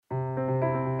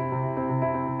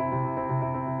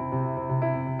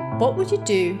What would you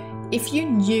do if you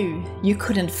knew you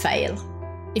couldn't fail?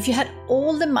 If you had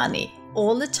all the money,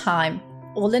 all the time,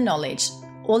 all the knowledge,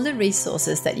 all the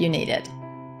resources that you needed?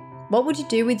 What would you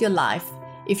do with your life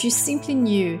if you simply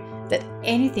knew that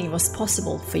anything was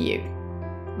possible for you?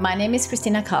 My name is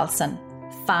Kristina Karlsson,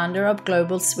 founder of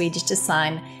global Swedish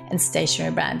design and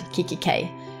stationery brand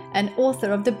kikki.K, and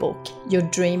author of the book Your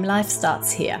Dream Life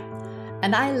Starts Here.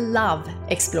 And I love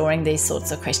exploring these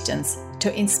sorts of questions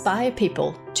to inspire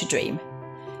people to dream.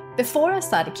 Before I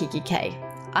started kikki.K,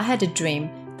 I had a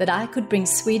dream that I could bring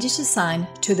Swedish design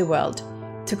to the world,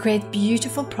 to create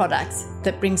beautiful products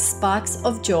that bring sparks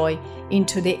of joy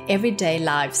into the everyday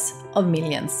lives of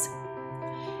millions.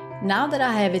 Now that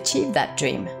I have achieved that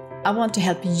dream, I want to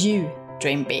help you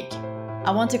dream big.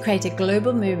 I want to create a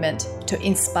global movement to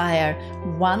inspire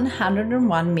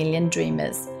 101 million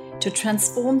dreamers to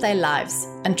transform their lives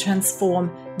and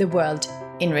transform the world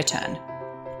in return.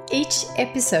 Each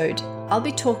episode, I'll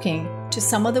be talking to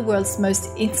some of the world's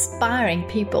most inspiring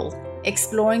people,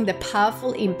 exploring the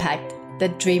powerful impact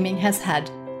that dreaming has had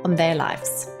on their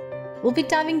lives. We'll be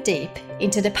diving deep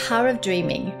into the power of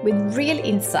dreaming with real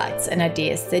insights and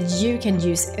ideas that you can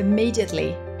use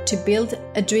immediately to build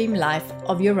a dream life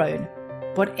of your own,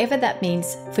 whatever that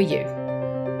means for you.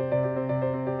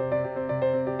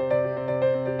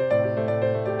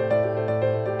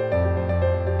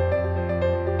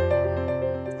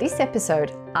 This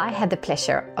episode, I had the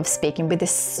pleasure of speaking with the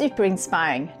super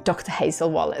inspiring Dr.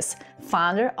 Hazel Wallace,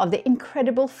 founder of the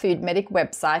incredible Food Medic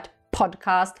website,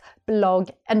 podcast, blog,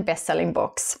 and best-selling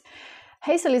books.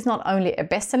 Hazel is not only a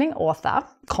best-selling author,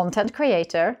 content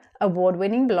creator,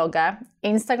 award-winning blogger,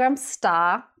 Instagram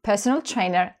star, personal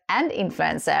trainer, and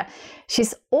influencer.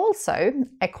 She's also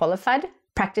a qualified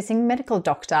practicing medical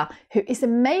doctor who is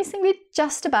amazingly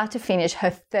just about to finish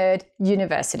her third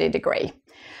university degree.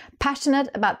 Passionate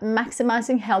about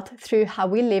maximizing health through how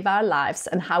we live our lives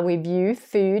and how we view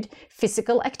food,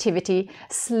 physical activity,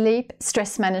 sleep,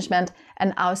 stress management,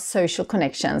 and our social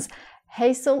connections,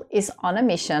 Hazel is on a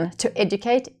mission to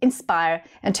educate, inspire,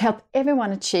 and to help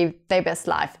everyone achieve their best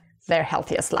life, their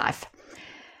healthiest life.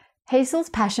 Hazel's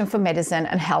passion for medicine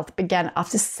and health began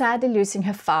after sadly losing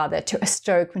her father to a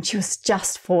stroke when she was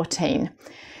just 14.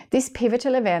 This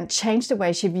pivotal event changed the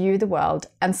way she viewed the world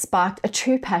and sparked a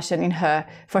true passion in her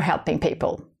for helping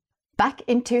people. Back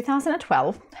in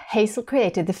 2012, Hazel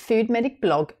created the Food Medic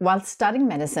blog while studying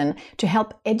medicine to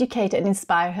help educate and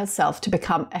inspire herself to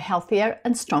become a healthier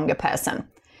and stronger person.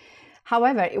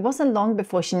 However, it wasn't long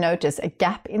before she noticed a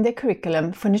gap in the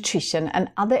curriculum for nutrition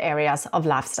and other areas of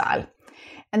lifestyle.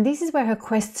 And this is where her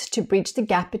quest to bridge the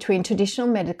gap between traditional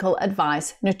medical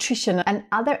advice, nutrition, and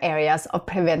other areas of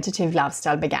preventative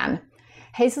lifestyle began.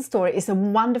 Hazel's story is a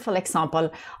wonderful example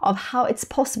of how it's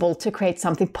possible to create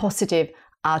something positive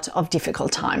out of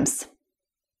difficult times.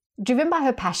 Driven by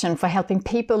her passion for helping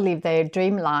people live their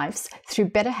dream lives through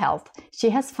better health,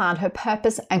 she has found her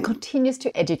purpose and continues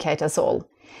to educate us all.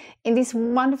 In this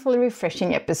wonderfully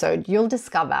refreshing episode, you'll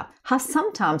discover how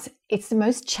sometimes it's the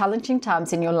most challenging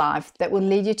times in your life that will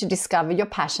lead you to discover your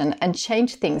passion and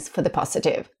change things for the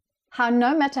positive. How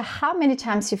no matter how many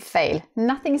times you fail,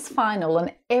 nothing is final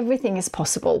and everything is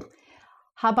possible.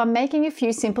 How by making a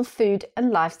few simple food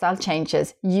and lifestyle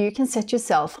changes, you can set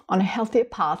yourself on a healthier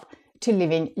path to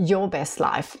living your best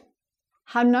life.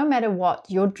 How no matter what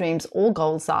your dreams or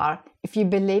goals are, if you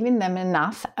believe in them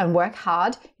enough and work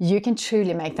hard, you can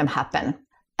truly make them happen.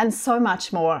 And so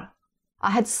much more.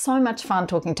 I had so much fun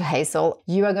talking to Hazel.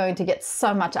 You are going to get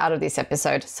so much out of this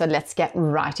episode, so let's get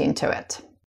right into it.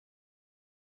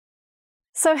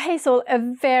 So Hazel, a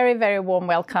very, very warm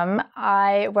welcome.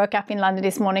 I woke up in London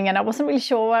this morning and I wasn't really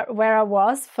sure where I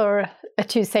was for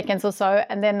 2 seconds or so.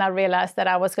 And then I realized that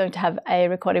I was going to have a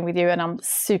recording with you, and I'm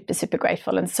super, super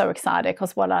grateful and so excited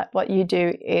because what you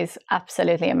do is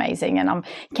absolutely amazing. And I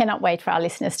cannot wait for our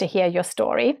listeners to hear your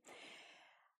story.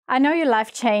 I know your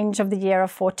life change of the year of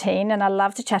 14, and I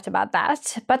love to chat about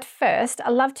that. But first,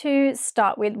 I'd love to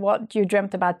start with what you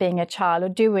dreamt about being a child or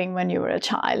doing when you were a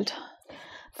child.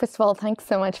 First of all, thanks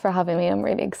so much for having me. I'm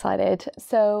really excited.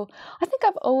 So I think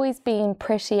I've always been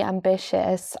pretty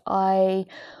ambitious.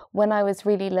 When I was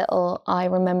really little, I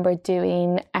remember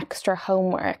doing extra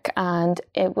homework, and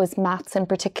it was maths in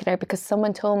particular because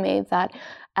someone told me that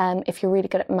if you're really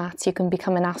good at maths, you can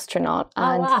become an astronaut.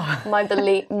 And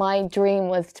my dream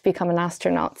was to become an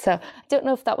astronaut. So I don't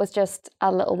know if that was just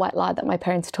a little white lie that my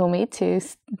parents told me to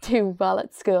do well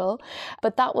at school,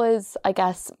 but that was, I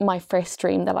guess, my first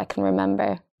dream that I can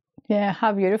remember. Yeah,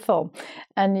 how beautiful.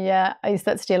 And yeah, is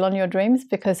that still on your dreams?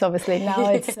 Because obviously now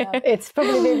it's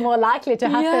probably a bit more likely to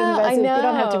happen. Yeah, I know. You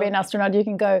don't have to be an astronaut. You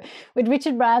can go with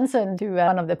Richard Branson to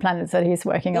one of the planets that he's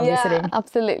working on visiting. Yeah,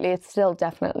 absolutely. It's still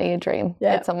definitely a dream.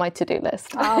 Yeah. It's on my to-do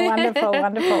list. Oh, wonderful,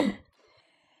 wonderful.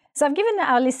 So I've given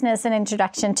our listeners an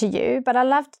introduction to you, but I'd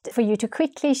love for you to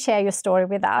quickly share your story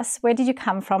with us. Where did you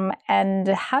come from and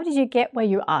how did you get where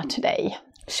you are today?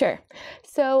 Sure.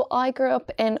 So I grew up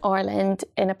in Ireland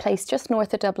in a place just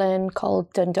north of Dublin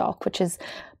called Dundalk, which is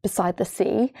beside the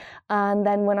sea. And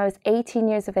then when I was 18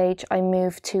 years of age, I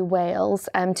moved to Wales,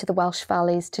 to the Welsh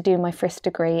Valleys to do my first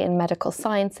degree in medical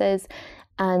sciences.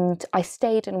 And I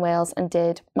stayed in Wales and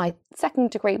did my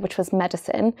second degree, which was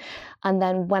medicine. And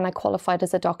then when I qualified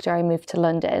as a doctor, I moved to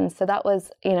London. So that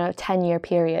was, a 10-year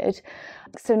period.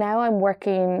 So now I'm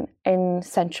working in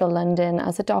central London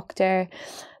as a doctor.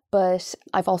 But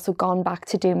I've also gone back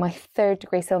to do my third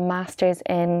degree, so a master's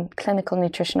in clinical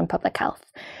nutrition and public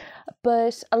health.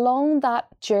 But along that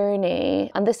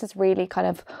journey, and this is really kind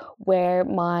of where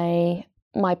my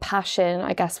passion,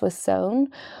 I guess, was sown,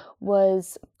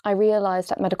 was I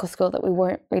realised at medical school that we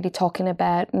weren't really talking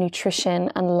about nutrition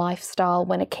and lifestyle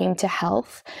when it came to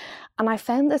health. And I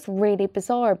found this really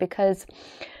bizarre because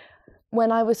when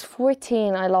I was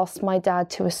 14, I lost my dad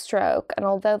to a stroke. And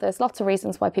although there's lots of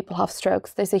reasons why people have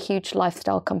strokes, there's a huge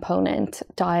lifestyle component,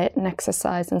 diet and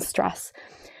exercise and stress.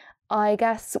 I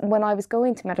guess when I was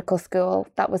going to medical school,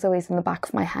 that was always in the back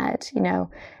of my head.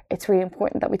 It's really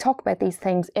important that we talk about these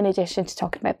things in addition to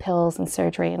talking about pills and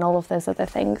surgery and all of those other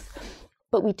things.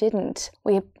 But we didn't.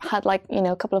 We had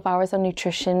a couple of hours on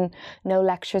nutrition, no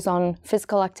lectures on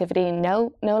physical activity,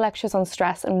 no lectures on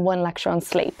stress, and one lecture on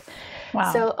sleep.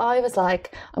 Wow. So I was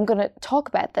like, I'm going to talk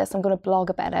about this, I'm going to blog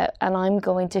about it, and I'm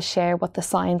going to share what the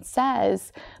science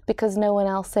says because no one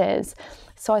else is.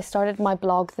 So I started my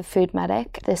blog, The Food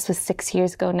Medic. This was 6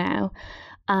 years ago now.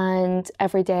 And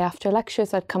every day after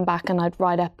lectures, I'd come back and I'd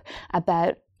write up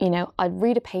about, I'd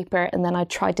read a paper and then I'd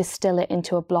try to distill it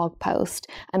into a blog post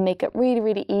and make it really,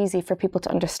 really easy for people to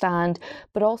understand,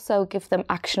 but also give them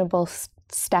actionable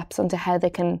steps onto how they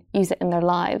can use it in their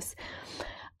lives.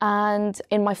 And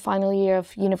in my final year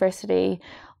of university,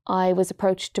 I was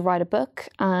approached to write a book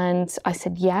and I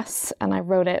said yes. And I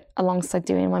wrote it alongside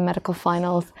doing my medical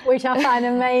finals. Which I find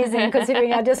amazing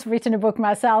considering I just written a book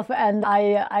myself and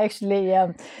I actually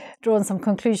drawn some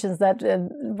conclusions that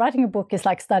writing a book is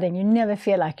like studying. You never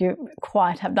feel like you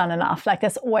quite have done enough. Like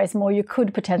there's always more you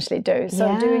could potentially do.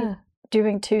 So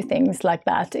doing two things like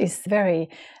that is very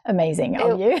amazing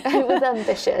of you. It was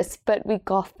ambitious, but we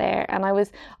got there. And I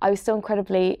was so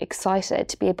incredibly excited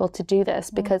to be able to do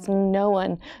this because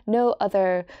no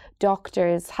other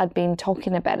doctors had been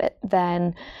talking about it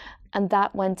then. And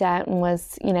that went out and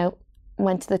was,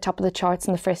 went to the top of the charts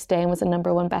on the first day and was a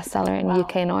 #1 bestseller in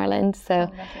UK and Ireland.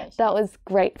 So that was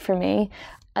great for me.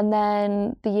 And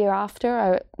then the year after,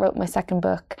 I wrote my second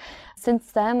book.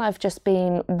 Since then, I've just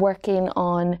been working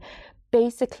on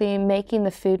basically making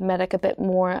the Food Medic a bit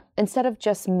more, instead of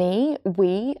just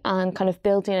we, and kind of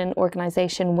building an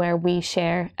organization where we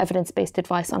share evidence-based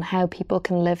advice on how people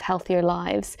can live healthier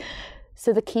lives.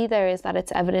 So the key there is that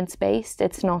it's evidence-based.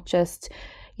 It's not just,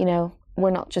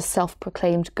 we're not just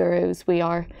self-proclaimed gurus. We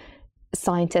are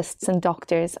scientists and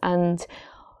doctors. And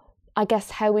I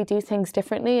guess how we do things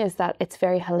differently is that it's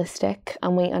very holistic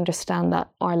and we understand that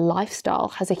our lifestyle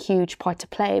has a huge part to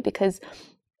play because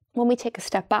when we take a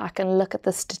step back and look at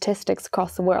the statistics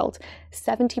across the world,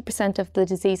 70% of the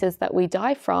diseases that we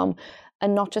die from,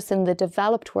 and not just in the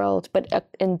developed world, but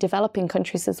in developing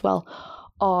countries as well,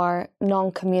 are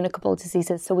non-communicable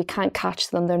diseases. So we can't catch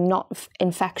them. They're not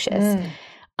infectious.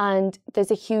 And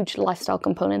there's a huge lifestyle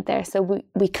component there. So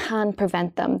we can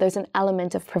prevent them. There's an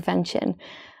element of prevention.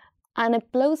 And it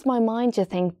blows my mind to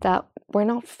think that we're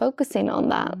not focusing on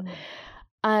that.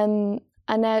 And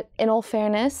now, in all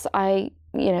fairness,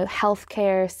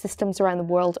 healthcare systems around the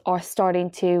world are starting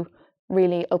to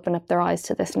really open up their eyes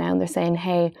to this now. And they're saying,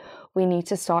 hey, we need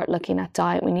to start looking at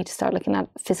diet. We need to start looking at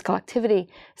physical activity,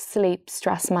 sleep,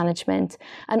 stress management,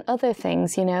 and other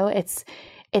things.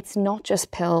 It's not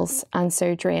just pills and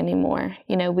surgery anymore.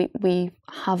 We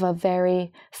have a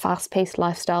very fast-paced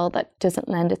lifestyle that doesn't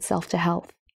lend itself to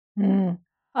health.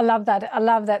 I love that. I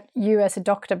love that you as a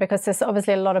doctor, because there's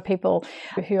obviously a lot of people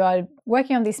who are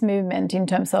working on this movement in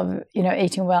terms of,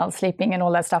 eating well, sleeping and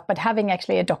all that stuff, but having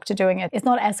actually a doctor doing it is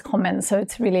not as common. So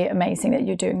it's really amazing that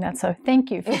you're doing that. So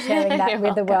thank you for sharing that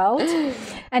with the world.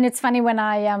 And it's funny when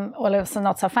it was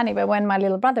not so funny, but when my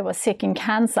little brother was sick in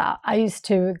cancer, I used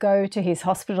to go to his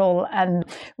hospital and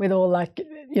with all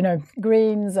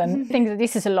greens and things.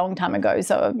 This is a long time ago.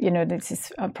 So, this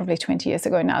is probably 20 years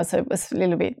ago now. So it was a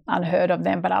little bit unheard of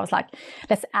then. But I was like,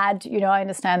 let's add, I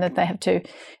understand that they have to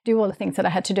do all the things that I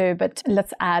had to do, but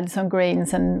let's add some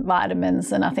greens and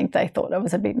vitamins. And I think they thought I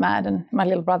was a bit mad. And my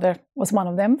little brother was one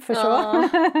of them for sure.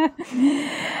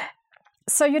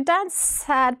 So your dad's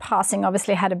sad passing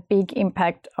obviously had a big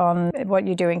impact on what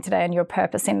you're doing today and your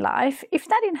purpose in life. If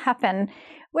that didn't happen,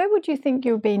 where would you think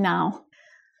you'd be now?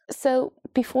 So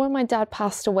before my dad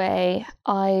passed away,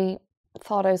 I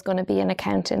thought I was going to be an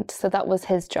accountant. So that was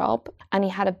his job. And he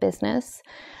had a business.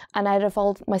 And out of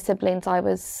all my siblings, I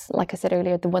was, like I said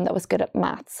earlier, the one that was good at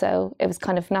maths. So it was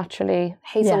kind of naturally,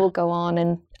 Hazel will go on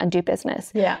and do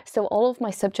business. Yeah. So all of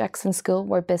my subjects in school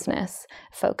were business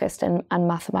focused and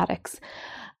mathematics.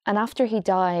 And after he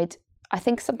died, I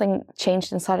think something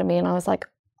changed inside of me. And I was like,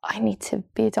 I need to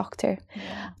be a doctor.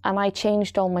 Yeah. And I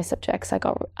changed all my subjects.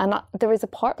 There was a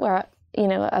part where,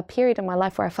 a period in my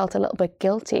life where I felt a little bit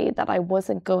guilty that I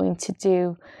wasn't going to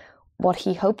do what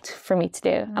he hoped for me to do.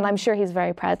 Mm. And I'm sure he's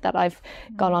very proud that I've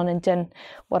gone on and done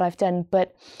what I've done.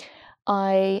 But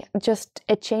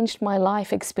it changed my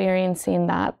life experiencing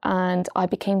that. And I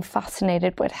became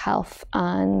fascinated with health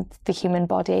and the human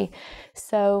body.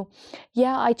 So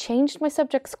yeah, I changed my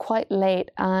subjects quite late.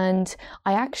 And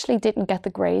I actually didn't get the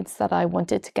grades that I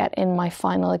wanted to get in my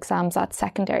final exams at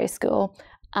secondary school.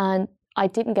 And I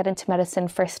didn't get into medicine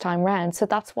first time round. So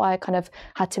that's why I kind of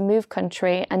had to move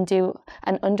country and do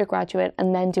an undergraduate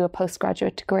and then do a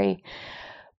postgraduate degree.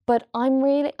 But I'm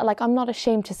really, I'm not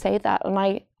ashamed to say that.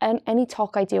 And any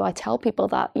talk I do, I tell people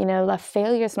that, that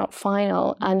failure is not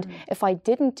final. And if I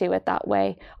didn't do it that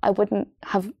way, I wouldn't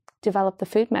have developed the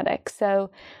food medic. So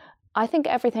I think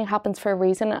everything happens for a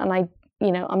reason. And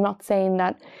I'm not saying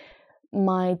that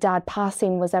my dad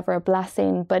passing was ever a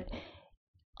blessing, but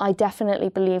I definitely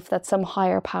believe that some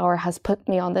higher power has put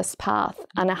me on this path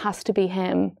and it has to be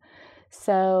him.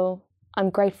 So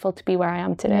I'm grateful to be where I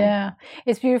am today. Yeah,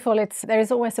 it's beautiful. There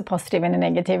is always a positive and a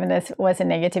negative, and there's always a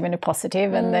negative and a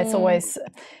positive, and there's always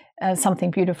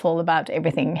something beautiful about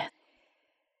everything.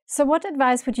 So what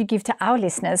advice would you give to our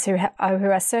listeners who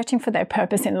are searching for their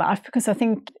purpose in life? Because I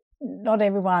think not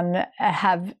everyone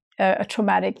have a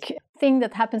traumatic thing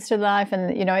that happens to life.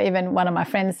 And, even one of my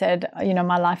friends said,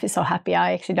 my life is so happy,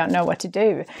 I actually don't know what to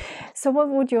do. So what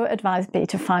would your advice be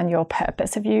to find your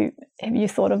purpose? Have you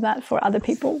thought of that for other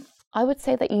people? I would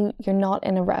say that you're not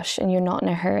in a rush and you're not in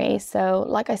a hurry. So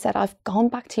like I said, I've gone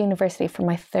back to university for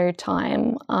my third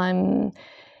time. I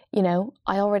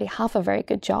already have a very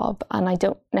good job and I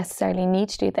don't necessarily need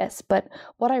to do this. But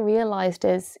what I realized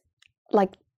is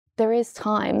there's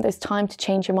time to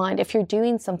change your mind. If you're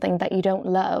doing something that you don't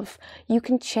love, you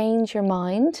can change your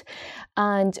mind,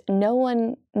 and no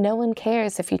one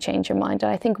cares if you change your mind.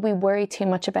 And I think we worry too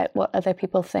much about what other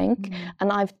people think. And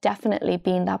I've definitely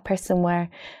been that person where,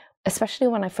 especially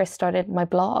when I first started my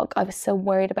blog, I was so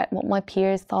worried about what my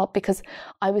peers thought because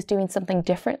I was doing something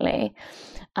differently.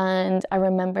 And I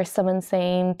remember someone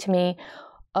saying to me,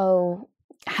 "Oh,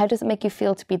 how does it make you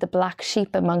feel to be the black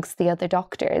sheep amongst the other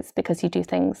doctors because you do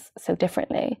things so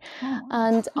differently?" Oh.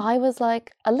 And I was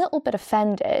like a little bit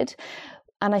offended.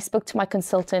 And I spoke to my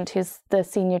consultant, who's the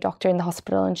senior doctor in the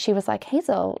hospital, and she was like,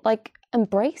 "Hazel,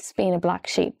 embrace being a black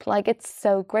sheep. It's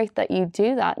so great that you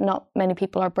do that. Not many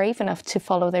people are brave enough to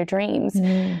follow their dreams."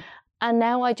 And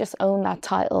now I just own that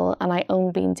title and I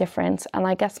own being different. And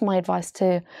I guess my advice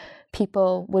to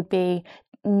people would be,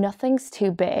 nothing's too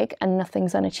big and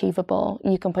nothing's unachievable.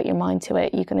 You can put your mind to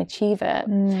it, you can achieve it,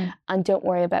 and don't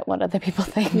worry about what other people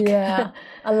think. Yeah,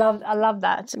 I love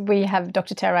that. We have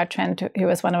Dr. Tara Trent, who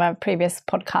was one of our previous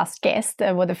podcast guests,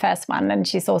 were the first one, and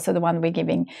she's also the one we're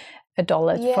giving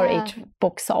 $1 for each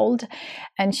book sold.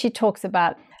 And she talks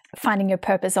about finding your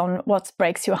purpose on what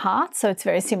breaks your heart. So it's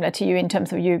very similar to you in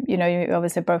terms of you're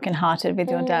obviously brokenhearted with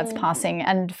your dad's passing,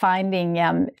 and finding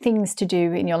things to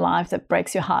do in your life that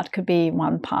breaks your heart could be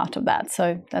one part of that.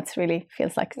 So that's really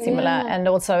feels like similar. Yeah. And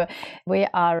also we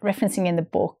are referencing in the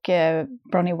book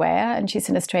Bronnie Ware, and she's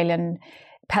an Australian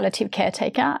palliative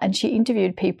caretaker, and she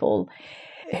interviewed people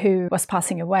who was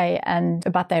passing away and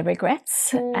about their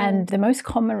regrets. And the most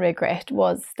common regret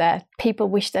was that people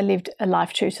wish they lived a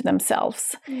life true to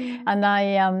themselves. And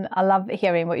I love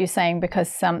hearing what you're saying,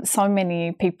 because so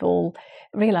many people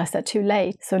realize that too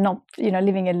late. So not,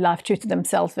 living a life true to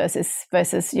themselves versus,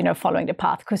 following the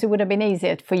path, because it would have been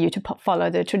easier for you to follow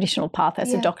the traditional path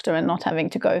as a doctor and not having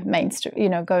to go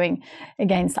mainstream, going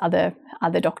against other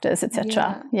doctors,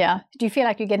 etc. Yeah. Do you feel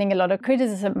like you're getting a lot of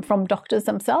criticism from doctors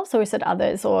themselves, or is it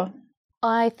others? Or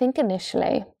I think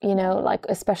initially,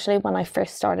 especially when I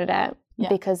first started out,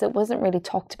 because it wasn't really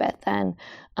talked about then.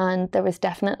 And there was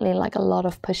definitely like a lot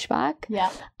of pushback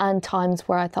and times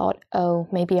where I thought, oh,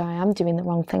 maybe I am doing the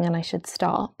wrong thing and I should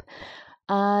stop.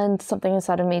 And something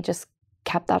inside of me just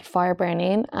kept that fire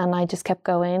burning, and I just kept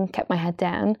going, kept my head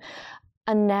down.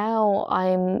 And now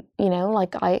I'm,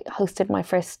 like I hosted my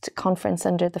first conference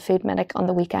under the Food Medic on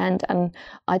the weekend, and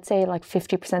I'd say like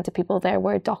 50% of people there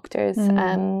were doctors,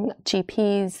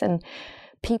 GPs, and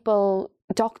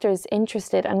doctors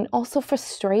interested and also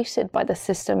frustrated by the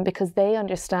system because they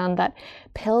understand that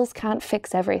pills can't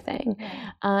fix everything.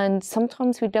 And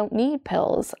sometimes we don't need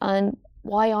pills. And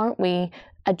why aren't we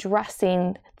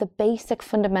addressing the basic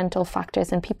fundamental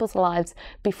factors in people's lives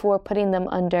before putting them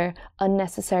under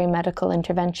unnecessary medical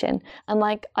intervention? And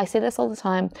like I say this all the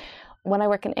time, when I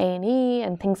work in A&E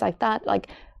and things like that, like,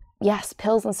 yes,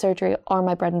 pills and surgery are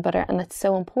my bread and butter, and it's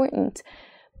so important.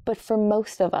 But for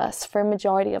most of us, for a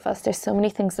majority of us, there's so many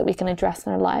things that we can address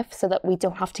in our life so that we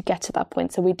don't have to get to that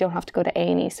point, so we don't have to go to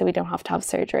A&E, so we don't have to have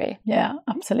surgery. Yeah,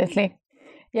 absolutely.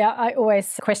 Yeah, I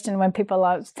always question when people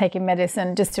are taking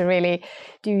medicine just to really,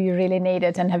 do you really need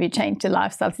it, and have you changed your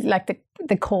lifestyle? Like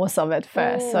the cause of it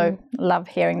first. So love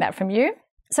hearing that from you.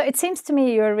 So it seems to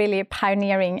me you're really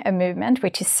pioneering a movement,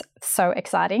 which is so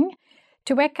exciting,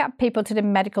 to wake up people to the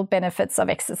medical benefits of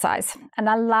exercise. And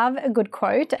I love a good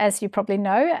quote, as you probably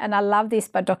know, and I love this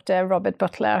by Dr. Robert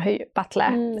Butler,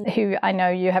 who I know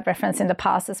you have referenced in the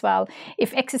past as well.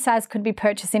 If exercise could be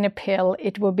purchased in a pill,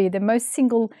 it will be the most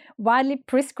single widely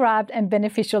prescribed and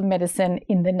beneficial medicine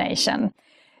in the nation.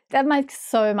 That makes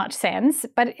so much sense,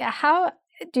 but how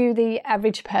do the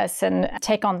average person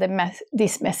take on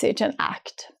this message and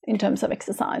act in terms of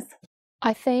exercise?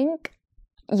 I think,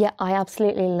 I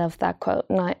absolutely love that quote.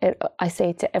 And I say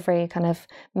it to every kind of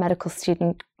medical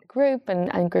student group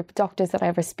and group of doctors that I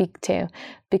ever speak to,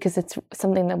 because it's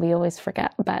something that we always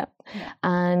forget about.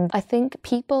 And I think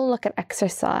people look at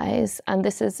exercise, and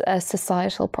this is a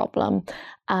societal problem,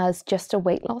 as just a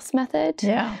weight loss method,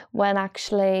 when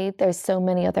actually there's so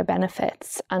many other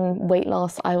benefits. And weight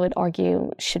loss, I would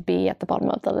argue, should be at the bottom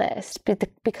of the list,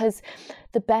 because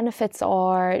the benefits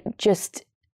are just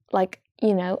like,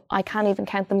 I can't even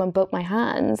count them on both my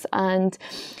hands. And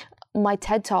my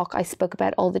TED Talk, I spoke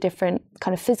about all the different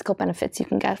kind of physical benefits you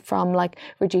can get from like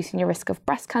reducing your risk of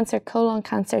breast cancer, colon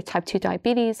cancer, type 2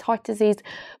 diabetes, heart disease,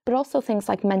 but also things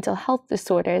like mental health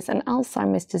disorders and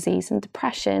Alzheimer's disease and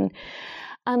depression.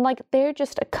 And like, they're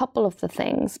just a couple of the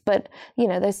things, but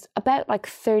there's about like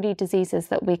 30 diseases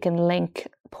that we can link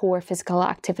poor physical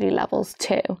activity levels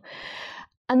to.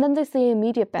 And then there's the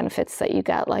immediate benefits that you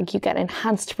get, like you get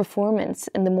enhanced performance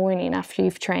in the morning after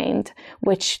you've trained,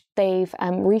 which they've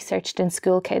researched in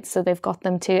school kids. So they've got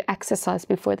them to exercise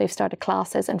before they've started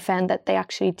classes and found that they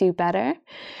actually do better.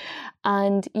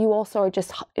 And you also are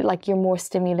just like, you're more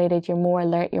stimulated, you're more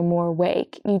alert, you're more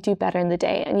awake, you do better in the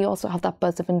day, and you also have that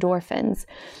buzz of endorphins.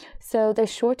 So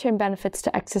there's short-term benefits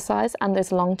to exercise and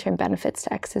there's long-term benefits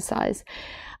to exercise.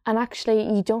 And actually,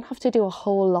 you don't have to do a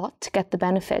whole lot to get the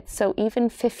benefits. So even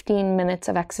 15 minutes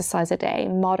of exercise a day,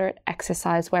 moderate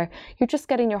exercise where you're just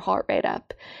getting your heart rate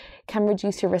up, can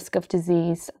reduce your risk of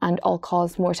disease and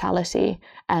all-cause mortality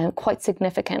quite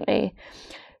significantly.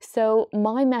 So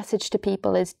my message to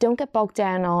people is, don't get bogged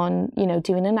down on,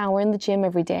 doing an hour in the gym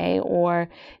every day or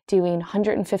doing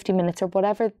 150 minutes or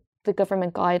whatever the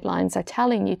government guidelines are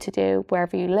telling you to do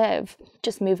wherever you live.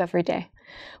 Just move every day.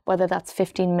 Whether that's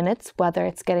 15 minutes, whether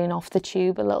it's getting off the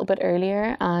tube a little bit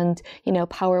earlier and,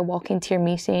 power walking to your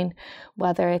meeting,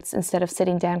 whether it's instead of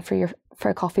sitting down for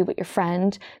a coffee with your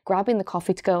friend, grabbing the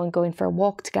coffee to go and going for a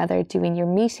walk together, doing your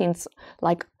meetings,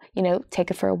 like,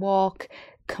 take it for a walk,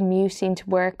 commuting to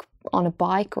work on a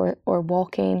bike or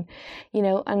walking,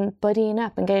 and buddying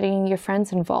up and getting your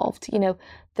friends involved.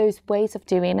 There's ways of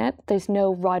doing it. There's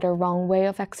no right or wrong way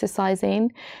of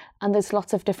exercising. And there's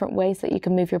lots of different ways that you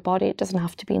can move your body. It doesn't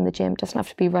have to be in the gym. It doesn't have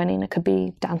to be running. It could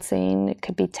be dancing. It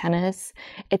could be tennis.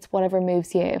 It's whatever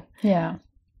moves you. Yeah.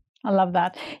 I love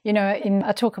that.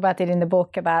 I talk about it in the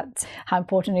book about how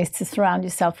important it is to surround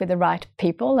yourself with the right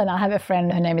people. And I have a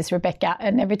friend, her name is Rebecca,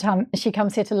 and every time she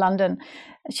comes here to London,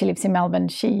 she lives in Melbourne,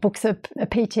 she books a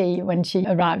PT when she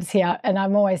arrives here. And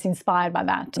I'm always inspired by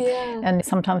that. Yeah. And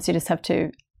sometimes you just have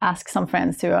to ask some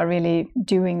friends who are really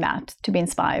doing that to be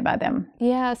inspired by them.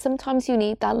 Yeah, sometimes you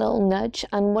need that little nudge.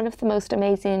 And one of the most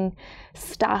amazing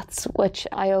stats, which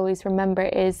I always remember,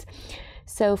 is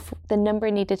the number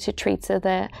needed to treat, so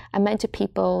the amount of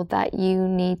people that you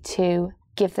need to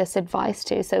give this advice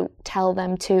to, so tell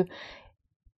them to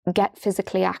get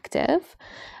physically active,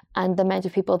 and the amount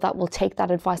of people that will take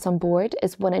that advice on board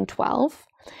is 1 in 12.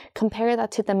 Compare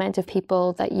that to the amount of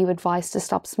people that you advise to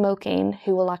stop smoking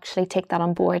who will actually take that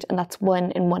on board, and that's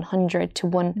 1 in 100 to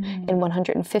 1 in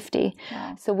 150.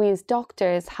 Wow. So we as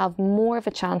doctors have more of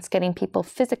a chance getting people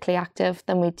physically active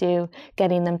than we do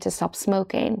getting them to stop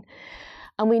smoking.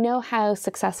 And we know how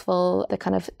successful the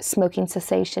kind of smoking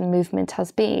cessation movement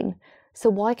has been. So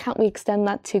why can't we extend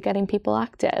that to getting people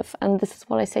active? And this is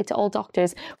what I say to all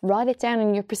doctors: write it down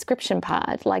in your prescription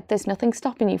pad. Like, there's nothing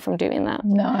stopping you from doing that.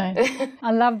 No,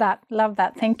 I love that. Love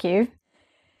that. Thank you.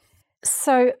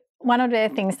 So one of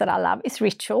the things that I love is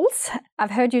rituals.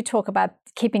 I've heard you talk about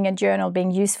keeping a journal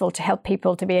being useful to help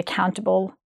people to be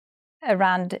accountable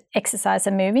around exercise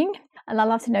and moving. And I'd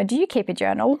love to know, do you keep a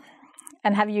journal?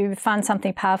 And have you found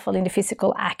something powerful in the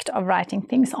physical act of writing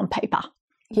things on paper?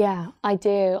 Yeah, I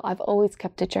do. I've always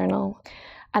kept a journal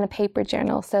and a paper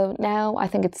journal. So now I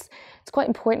think it's quite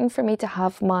important for me to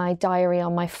have my diary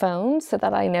on my phone so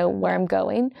that I know where I'm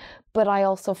going. But I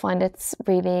also find it's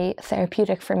really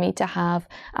therapeutic for me to have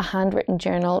a handwritten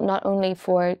journal, not only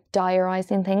for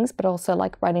diarizing things, but also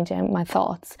like writing down my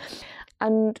thoughts.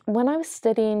 And when I was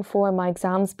studying for my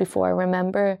exams before, I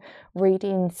remember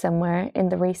reading somewhere in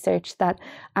the research that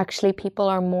actually people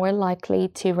are more likely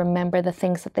to remember the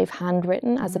things that they've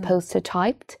handwritten as opposed to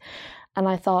typed. And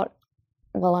I thought,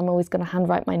 well, I'm always going to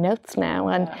handwrite my notes now.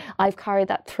 And I've carried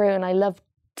that through, and I love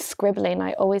scribbling.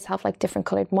 I always have like different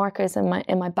colored markers in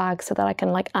my bag so that I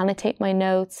can like annotate my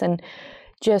notes and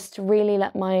just really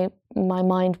let my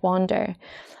mind wander.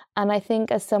 And I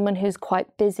think as someone who's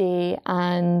quite busy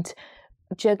and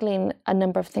juggling a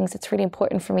number of things, it's really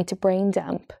important for me to brain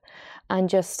dump and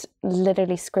just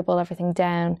literally scribble everything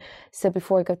down. So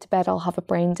before I go to bed, I'll have a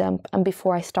brain dump. And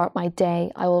before I start my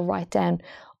day, I will write down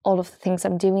all of the things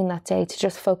I'm doing that day to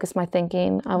just focus my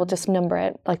thinking. I will just number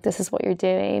it, like, this is what you're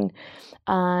doing.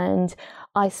 And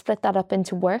I split that up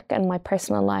into work and my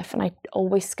personal life. And I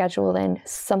always schedule in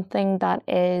something that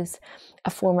is a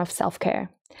form of self-care.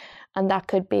 And that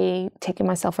could be taking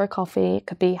myself for a coffee, it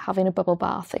could be having a bubble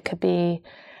bath, it could be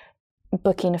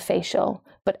booking a facial.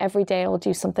 But every day I will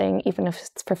do something, even if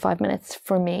it's for 5 minutes,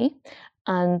 for me.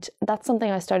 And that's something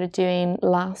I started doing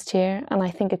last year. And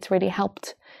I think it's really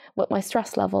helped with my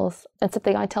stress levels. It's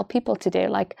something I tell people to do.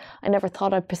 Like, I never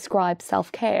thought I'd prescribe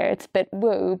self-care. It's a bit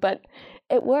woo, but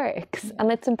it works.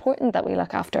 And it's important that we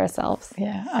look after ourselves.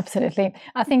 Yeah, absolutely.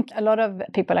 I think a lot of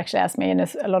people actually ask me, and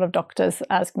a lot of doctors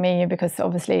ask me, because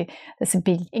obviously there's a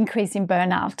big increase in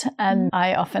burnout. And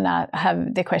I often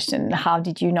have the question, how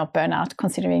did you not burn out,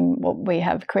 considering what we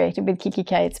have created with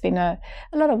Kikki.K? It's been a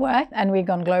lot of work, and we've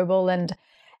gone global.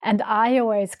 And I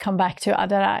always come back to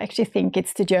that. I actually think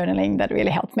it's the journaling that really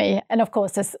helped me. And of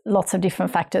course, there's lots of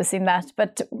different factors in that.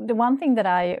 But the one thing that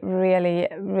I really,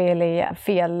 really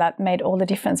feel that made all the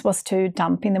difference was to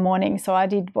dump in the morning. So I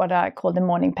did what I call the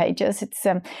morning pages.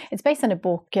 It's based on a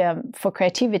book for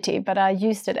creativity, but I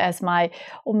used it as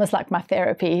almost like my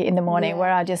therapy in the morning,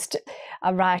 where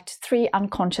I write 3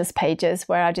 unconscious pages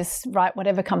where I just write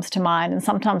whatever comes to mind. And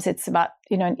sometimes it's about,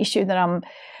 an issue that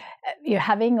you're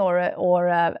having or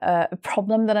a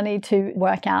problem that I need to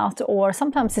work out, or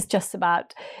sometimes it's just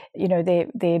about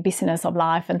the busyness of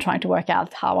life and trying to work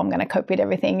out how I'm going to cope with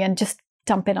everything, and just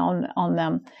dump it on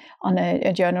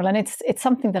a journal. And it's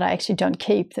something that I actually don't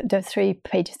keep. The 3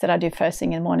 pages that I do first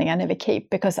thing in the morning I never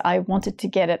keep, because I wanted to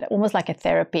get it almost like a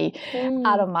therapy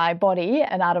out of my body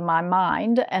and out of my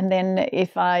mind, and then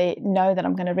if I know that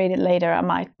I'm going to read it later, I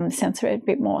might censor it a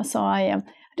bit more. So I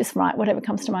just write whatever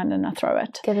comes to mind and I throw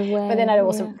it. Get away. But then I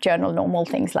also journal normal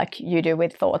things like you do,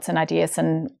 with thoughts and ideas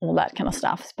and all that kind of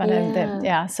stuff. But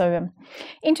so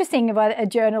interesting what a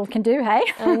journal can do, hey?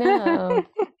 I know.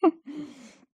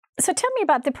 So tell me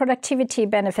about the productivity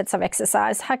benefits of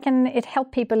exercise. How can it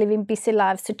help people living busy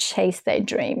lives to chase their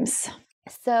dreams?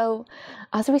 So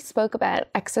as we spoke about,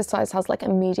 exercise has like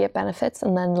immediate benefits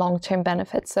and then long-term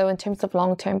benefits. So in terms of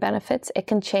long-term benefits, it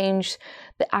can change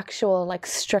the actual like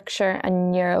structure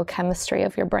and neurochemistry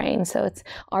of your brain. So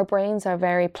our brains are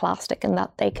very plastic in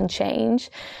that they can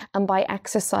change. And by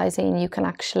exercising, you can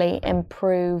actually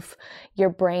improve your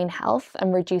brain health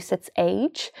and reduce its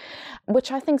age,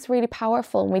 which I think is really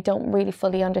powerful, and we don't really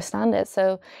fully understand it.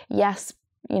 So yes,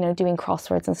 doing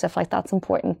crosswords and stuff like that's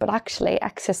important, but actually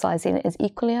exercising is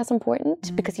equally as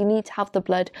important, because you need to have the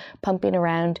blood pumping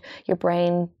around your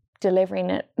brain, delivering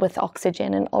it with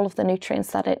oxygen and all of the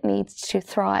nutrients that it needs to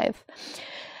thrive.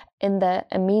 In the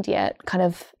immediate, kind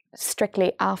of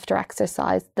strictly after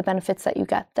exercise, the benefits that you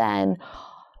get then,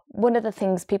 one of the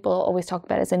things people always talk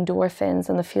about is endorphins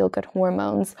and the feel-good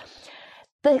hormones.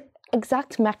 The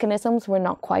exact mechanisms we're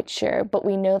not quite sure, but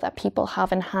we know that people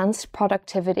have enhanced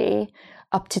productivity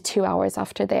up to 2 hours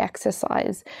after they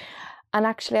exercise. And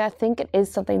actually, I think it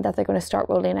is something that they're going to start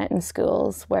rolling out in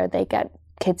schools where they get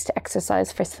kids to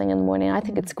exercise first thing in the morning. I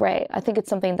think it's great. I think it's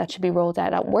something that should be rolled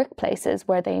out at workplaces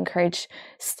where they encourage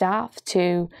staff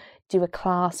to do a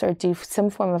class or do some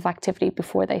form of activity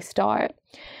before they start.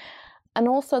 And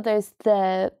also there's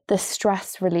the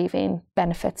stress relieving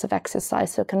benefits of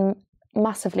exercise. So it can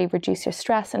massively reduce your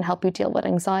stress and help you deal with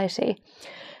anxiety.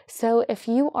 So if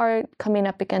you are coming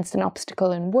up against an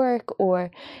obstacle in work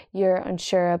or you're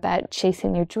unsure about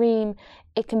chasing your dream,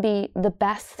 it can be the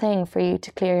best thing for you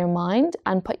to clear your mind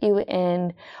and put you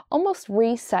in, almost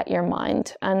reset your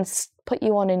mind and put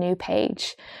you on a new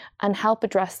page and help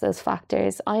address those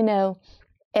factors. I know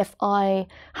if I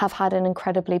have had an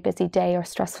incredibly busy day or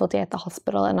stressful day at the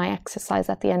hospital and I exercise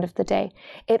at the end of the day,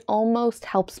 it almost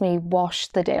helps me wash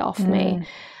the day off me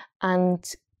and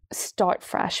start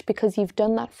fresh, because you've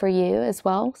done that for you as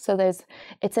well. So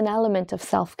it's an element of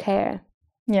self-care.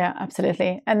 Yeah,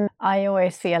 absolutely. And I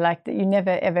always feel like that you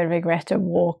never ever regret a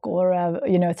walk or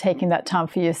taking that time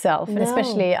for yourself. And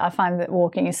especially I find that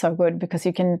walking is so good because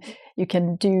you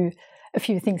can do a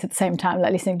few things at the same time,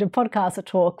 like listening to a podcast or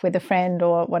talk with a friend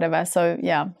or whatever. So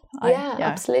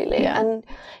absolutely. Yeah. And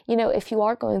if you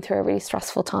are going through a really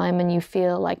stressful time and you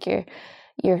feel like your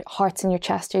heart's in your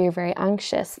chest or you're very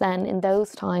anxious, then in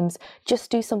those times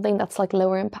just do something that's like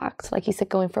lower impact, like you said,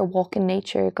 going for a walk in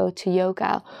nature, go to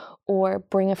yoga, or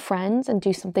bring a friend and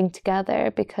do something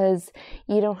together, because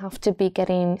you don't have to be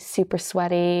getting super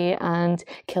sweaty and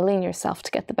killing yourself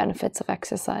to get the benefits of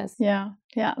exercise. Yeah,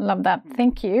 love that.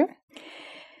 Thank you.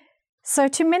 So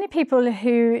to many people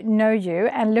who know you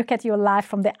and look at your life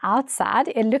from the outside,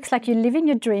 it looks like you're living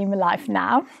your dream life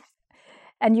now.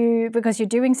 And because you're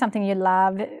doing something you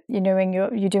love,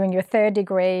 you're doing your third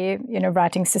degree,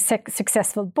 writing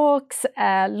successful books,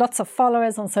 lots of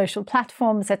followers on social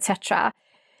platforms, etc.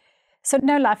 So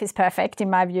no life is perfect in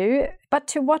my view, but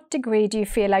to what degree do you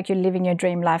feel like you're living your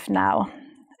dream life now?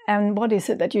 And what is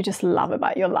it that you just love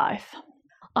about your life?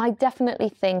 I definitely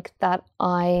think that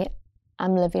I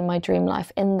am living my dream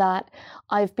life in that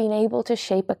I've been able to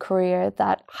shape a career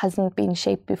that hasn't been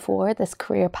shaped before. This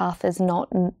career path is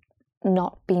not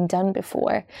been done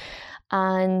before.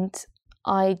 And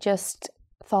I just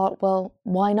thought, well,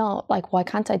 why not? Like, why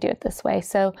can't I do it this way?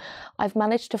 So I've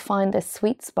managed to find this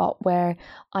sweet spot where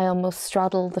I almost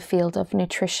straddle the field of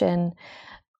nutrition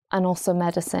and also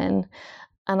medicine.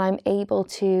 And I'm able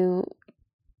to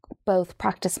both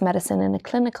practice medicine in a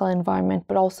clinical environment,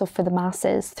 but also for the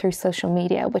masses through social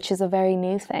media, which is a very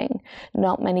new thing.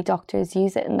 Not many doctors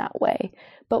use it in that way,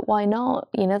 but why not?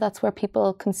 That's where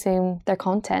people consume their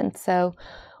content. So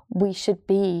we should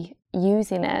be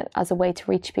using it as a way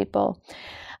to reach people.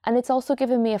 And it's also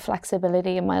given me a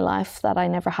flexibility in my life that I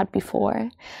never had before.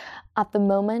 At the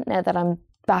moment, now that I'm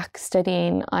back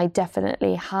studying, I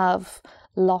definitely have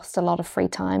lost a lot of free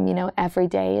time. Every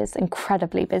day is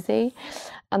incredibly busy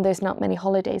and there's not many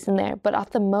holidays in there. But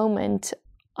at the moment,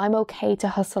 I'm okay to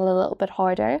hustle a little bit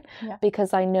harder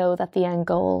because I know that the end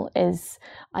goal is,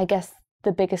 I guess,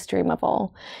 the biggest dream of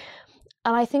all.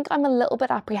 And I think I'm a little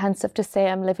bit apprehensive to say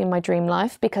I'm living my dream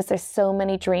life because there's so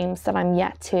many dreams that I'm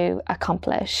yet to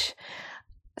accomplish.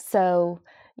 So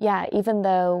yeah, even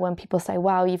though when people say,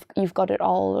 wow, you've got it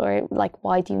all, or like,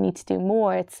 why do you need to do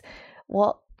more? It's,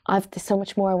 well, there's so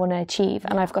much more I want to achieve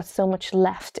and I've got so much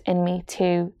left in me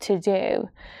to do.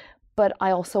 But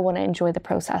I also want to enjoy the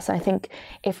process. I think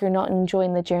if you're not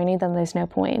enjoying the journey, then there's no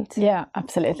point. Yeah,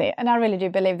 absolutely. And I really do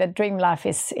believe that dream life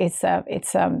is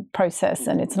a process,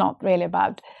 and it's not really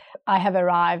about I have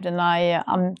arrived and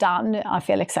I'm done. I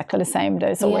feel exactly the same.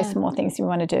 There's always more things you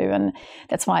want to do. And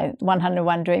that's why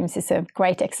 101 Dreams is a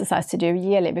great exercise to do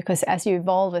yearly, because as you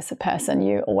evolve as a person,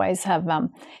 you always have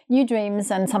new dreams,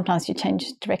 and sometimes you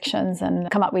change directions and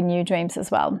come up with new dreams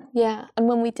as well. Yeah. And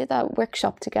when we did that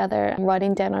workshop together,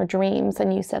 writing down our dreams,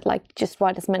 and you said, like, just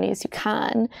write as many as you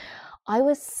can, I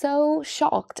was so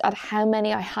shocked at how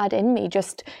many I had in me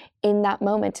just in that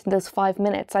moment, in those 5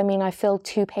 minutes. I mean, I filled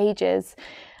 2 pages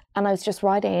and I was just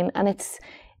writing. And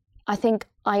I think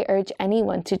I urge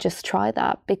anyone to just try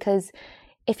that, because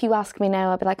if you ask me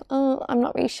now, I'd be like, oh, I'm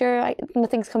not really sure.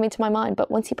 Nothing's coming to my mind.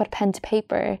 But once you put pen to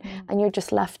paper and you're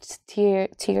just left to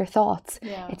your thoughts,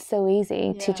 it's so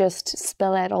easy to just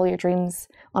spill out all your dreams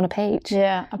on a page.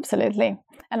 Yeah, absolutely.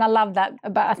 And I love that.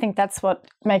 But I think that's what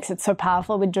makes it so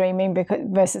powerful with dreaming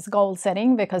versus goal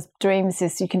setting, because dreams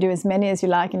is you can do as many as you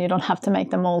like and you don't have to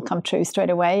make them all come true straight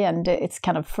away. And it's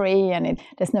kind of free, and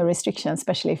there's no restriction,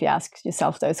 especially if you ask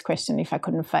yourself those questions. If I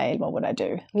couldn't fail, what would I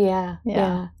do? Yeah.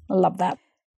 I love that.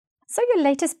 So your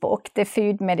latest book, The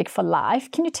Food Medic for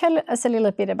Life, can you tell us a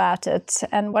little bit about it,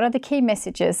 and what are the key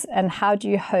messages, and how do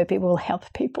you hope it will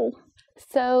help people?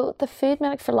 So the Food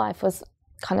Medic for Life was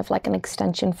kind of like an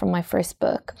extension from my first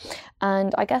book.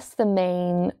 And I guess the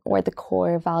main or the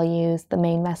core values, the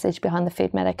main message behind the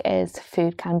Food Medic is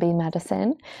food can be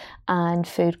medicine and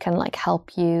food can like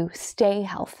help you stay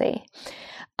healthy.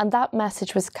 And that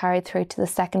message was carried through to the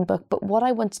second book. But what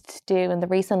I wanted to do, and the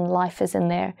reason life is in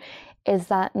there, is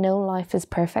that no life is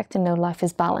perfect and no life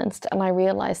is balanced. And I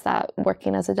realized that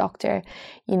working as a doctor,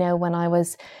 you know, when I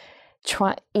was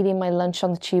eating my lunch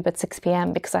on the tube at 6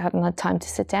 p.m. because I hadn't had time to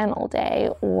sit down all day,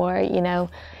 or, you know,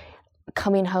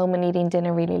 coming home and eating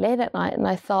dinner really late at night. And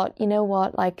I thought, you know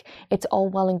what, like, it's all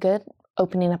well and good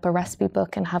opening up a recipe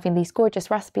book and having these gorgeous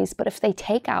recipes, but if they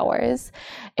take hours,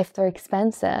 if they're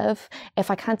expensive, if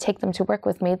I can't take them to work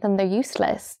with me, then they're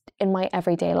useless in my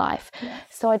everyday life. Yes.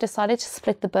 So I decided to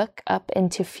split the book up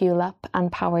into Fuel Up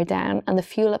and Power Down. And the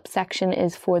Fuel Up section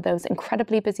is for those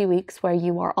incredibly busy weeks where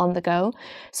you are on the go.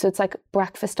 So it's like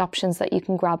breakfast options that you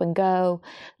can grab and go,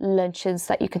 lunches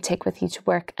that you can take with you to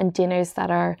work, and dinners that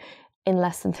are in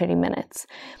less than 30 minutes.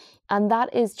 And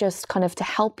that is just kind of to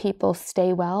help people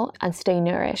stay well and stay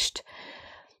nourished,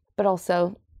 but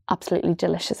also absolutely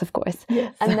delicious, of course.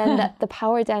 Yes. And then the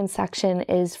Power Down section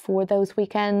is for those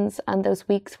weekends and those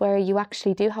weeks where you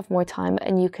actually do have more time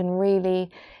and you can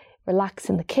really relax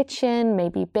in the kitchen,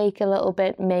 maybe bake a little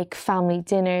bit, make family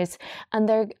dinners. And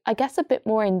they're, I guess, a bit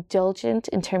more indulgent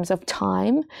in terms of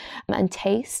time and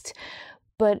taste.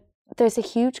 But there's a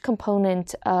huge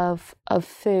component of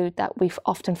food that we've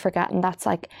often forgotten. That's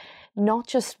like not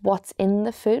just what's in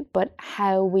the food, but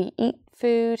how we eat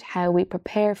food, how we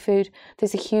prepare food.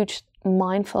 There's a huge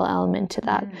mindful element to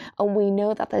that. And we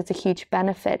know that there's a huge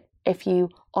benefit if you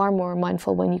are more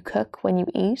mindful when you cook, when you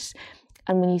eat,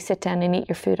 and when you sit down and eat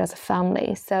your food as a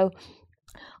family. So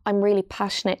I'm really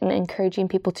passionate in encouraging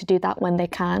people to do that when they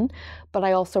can. But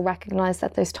I also recognize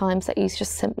that there's times that you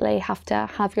just simply have to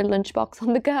have your lunchbox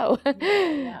on the go.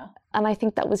 Yeah. And I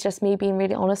think that was just me being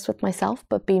really honest with myself,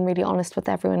 but being really honest with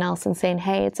everyone else and saying,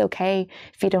 hey, it's okay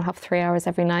if you don't have 3 hours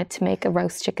every night to make a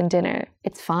roast chicken dinner.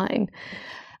 It's fine.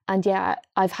 And yeah,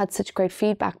 I've had such great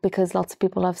feedback because lots of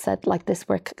people have said, like, this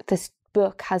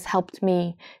book has helped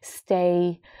me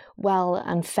stay well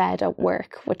and fed at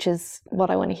work, which is what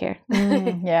I want to hear.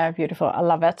 Yeah, beautiful. I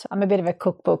love it. I'm a bit of a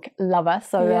cookbook lover.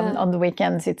 So on the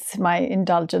weekends, it's my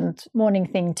indulgent morning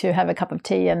thing to have a cup of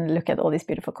tea and look at all these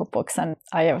beautiful cookbooks. And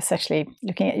I was actually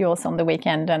looking at yours on the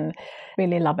weekend and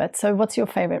really love it. So what's your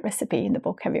favorite recipe in the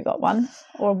book? Have you got one?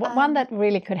 Or one that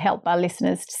really could help our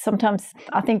listeners? Sometimes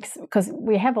I think because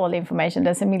we have all the information,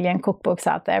 there's a million cookbooks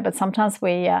out there, but sometimes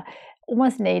we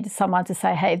almost need someone to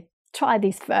say, hey, try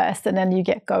these first, and then you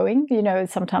get going. You know,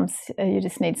 sometimes you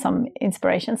just need some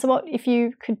inspiration. So what if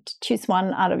you could choose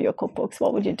one out of your cookbooks,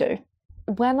 what would you do?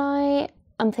 When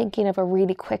I'm thinking of a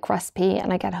really quick recipe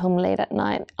and I get home late at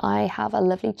night, I have a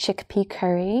lovely chickpea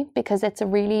curry because it's a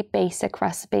really basic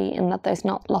recipe in that there's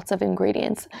not lots of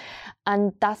ingredients.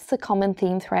 And that's the common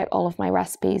theme throughout all of my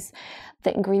recipes.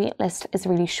 The ingredient list is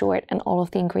really short and all of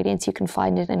the ingredients you can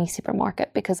find in any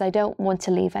supermarket because I don't want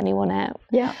to leave anyone out.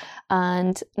 Yeah.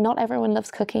 And not everyone loves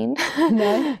cooking,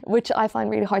 no. Which I find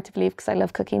really hard to believe because I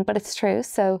love cooking, but it's true.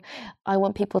 So I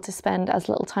want people to spend as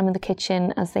little time in the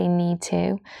kitchen as they need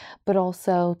to, but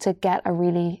also to get a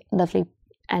really lovely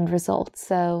end result.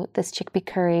 So this chickpea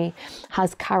curry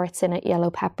has carrots in it,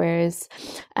 yellow peppers,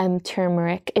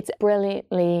 turmeric. It's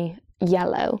brilliantly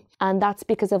yellow, and that's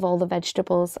because of all the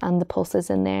vegetables and the pulses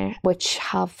in there, which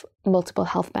have multiple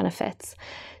health benefits.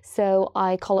 So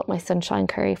I call it my sunshine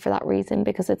curry for that reason,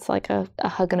 because it's like a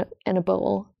hug in a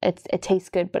bowl. It tastes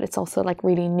good, but it's also like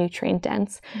really nutrient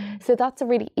dense. So that's a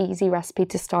really easy recipe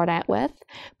to start out with.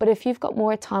 But if you've got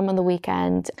more time on the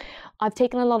weekend, I've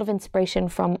taken a lot of inspiration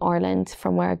from Ireland,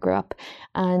 from where I grew up,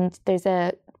 and there's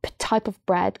a type of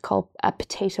bread called a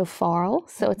potato farl.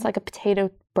 So it's like a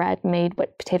potato bread made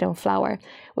with potato and flour,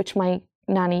 which my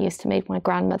nanny used to make, my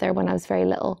grandmother, when I was very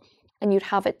little. And you'd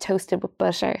have it toasted with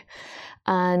butter.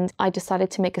 And I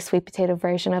decided to make a sweet potato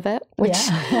version of it, which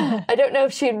I don't know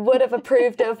if she would have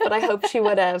approved of, but I hope she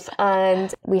would have.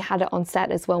 And we had it on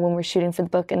set as well when we were shooting for the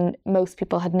book, and most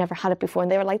people had never had it before,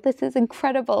 and they were like, this is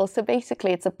incredible. So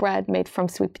basically it's a bread made from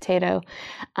sweet potato,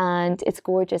 and it's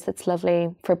gorgeous. It's lovely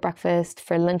for breakfast,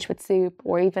 for lunch with soup,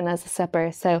 or even as a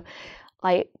supper. So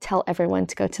I tell everyone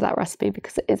to go to that recipe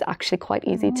because it is actually quite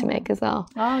easy to make as well.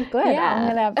 Oh, good. Yeah.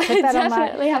 I'm going to put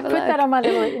that on my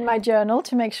in my journal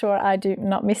to make sure I do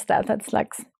not miss that.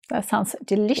 That sounds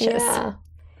delicious. Yeah.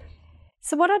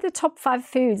 So what are the top 5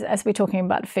 foods, as we're talking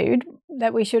about food,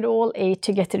 that we should all eat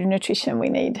to get the nutrition we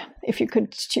need? If you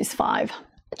could choose 5.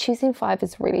 Choosing 5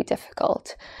 is really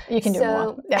difficult. You can do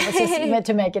more. That was just meant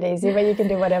to make it easy, but you can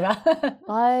do whatever.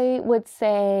 I would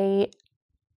say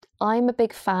I'm a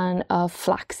big fan of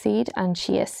flaxseed and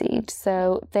chia seed.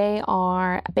 So they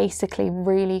are basically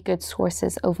really good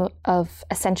sources of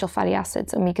essential fatty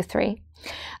acids, omega-3,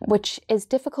 which is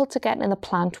difficult to get in the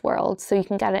plant world. So you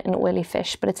can get it in oily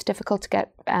fish, but it's difficult to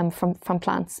get from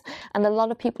plants. And a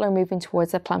lot of people are moving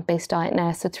towards a plant-based diet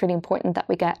now. So it's really important that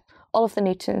we get all of the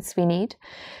nutrients we need.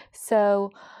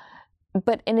 So,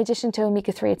 but in addition to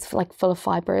omega-3, it's like full of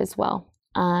fiber as well.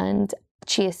 And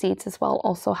chia seeds as well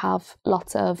also have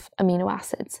lots of amino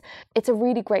acids. It's a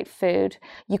really great food.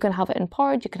 You can have it in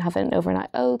porridge, you can have it in overnight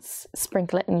oats,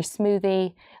 sprinkle it in your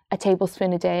smoothie. A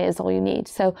tablespoon a day is all you need.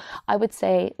 So I would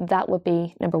say that would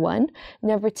be number 1.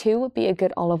 Number 2 would be a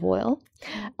good olive oil.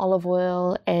 Olive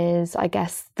oil is, I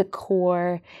guess, the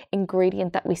core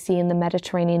ingredient that we see in the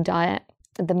Mediterranean diet.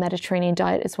 The Mediterranean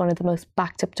diet is one of the most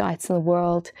backed up diets in the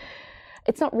world.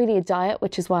 It's not really a diet,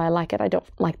 which is why I like it. I don't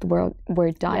like the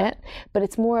word diet, but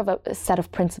it's more of a set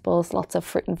of principles, lots of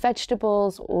fruit and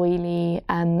vegetables, oily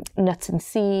nuts and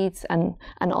seeds, and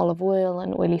olive oil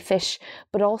and oily fish,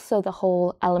 but also the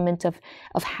whole element of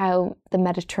how the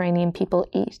Mediterranean people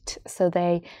eat. So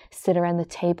they sit around the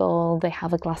table, they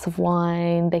have a glass of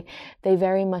wine, they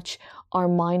very much are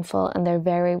mindful and they're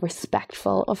very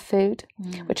respectful of food,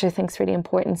 which I think is really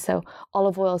important. So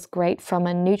olive oil is great from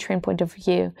a nutrient point of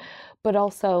view, but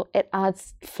also it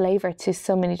adds flavor to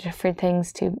so many different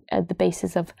things, to the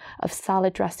basis of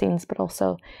salad dressings, but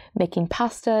also making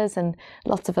pastas and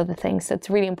lots of other things. So it's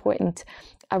really important,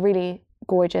 a really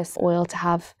gorgeous oil to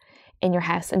have in your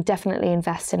house, and definitely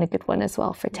invest in a good one as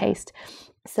well for taste.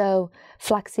 So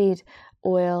flaxseed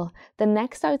oil. The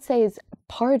next I would say is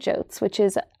porridge oats, which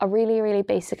is a really, really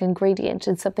basic ingredient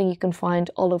and something you can find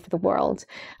all over the world.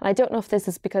 And I don't know if this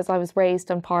is because I was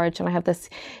raised on porridge and I have this,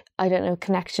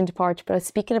 connection to porridge, but I was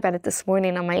speaking about it this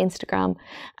morning on my Instagram.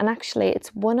 And actually it's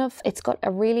got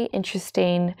a really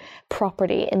interesting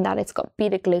property in that it's got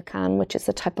beta-glucan, which is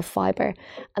a type of fiber.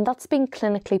 And that's been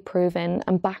clinically proven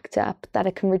and backed up that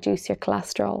it can reduce your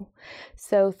cholesterol.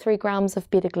 So 3 grams of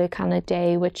beta-glucan a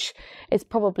day, which is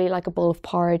probably like a bowl of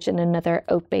porridge and another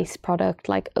oat-based product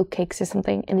like oatcakes or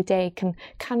something in a day,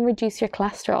 can reduce your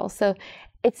cholesterol. So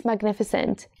it's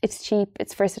magnificent, it's cheap,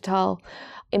 it's versatile.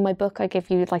 In my book, I give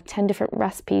you like 10 different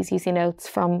recipes using oats,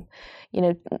 from,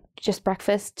 just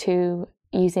breakfast to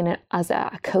using it as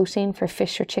a coating for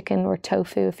fish or chicken or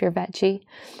tofu if you're veggie,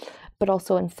 but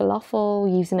also in falafel,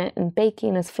 using it in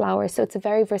baking as flour. So it's a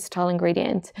very versatile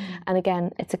ingredient. And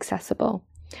again, it's accessible.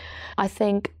 I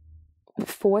think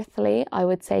fourthly, I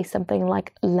would say something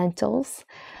like lentils.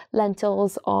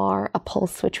 Lentils are a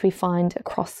pulse which we find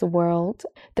across the world.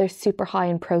 They're super high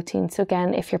in protein. So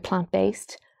again, if you're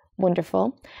plant-based,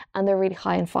 wonderful. And they're really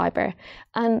high in fiber.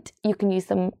 And you can use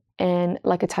them in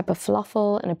like a type of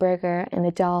falafel, in a burger, in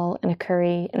a dal, in a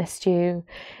curry, in a stew.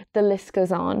 The list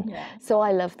goes on. Yeah. So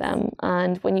I love them.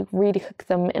 And when you really cook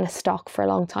them in a stock for a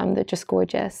long time, they're just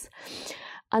gorgeous.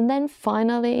 And then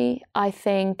finally, I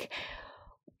think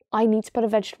I need to put a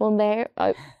vegetable in there,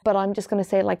 but I'm just going to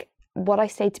say, like, what I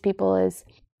say to people is,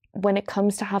 when it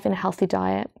comes to having a healthy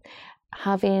diet,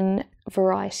 having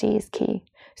variety is key.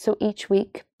 So each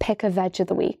week, pick a veg of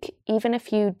the week. Even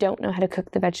if you don't know how to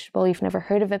cook the vegetable, you've never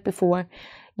heard of it before,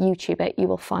 YouTube it, you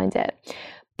will find it.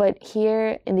 But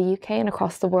here in the UK and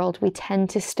across the world, we tend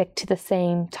to stick to the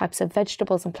same types of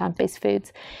vegetables and plant-based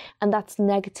foods, and that's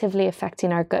negatively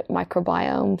affecting our gut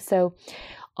microbiome. So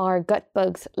our gut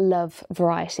bugs love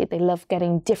variety. They love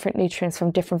getting different nutrients from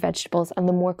different vegetables, and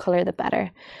the more colour, the better.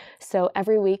 So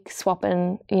every week,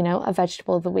 swapping, a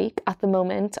vegetable of the week. At the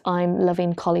moment, I'm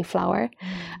loving cauliflower.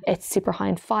 It's super high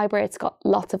in fibre. It's got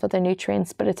lots of other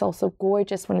nutrients, but it's also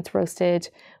gorgeous when it's roasted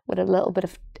with a little bit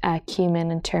of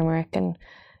cumin and turmeric, and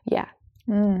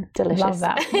delicious. Love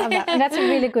that. And that's a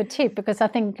really good tip, because I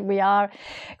think we are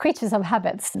creatures of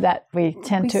habits, that we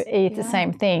tend to eat the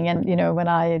same thing. And, when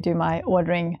I do my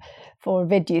ordering for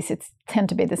veggies, it tend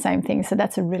to be the same thing. So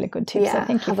that's a really good tip. Yeah, so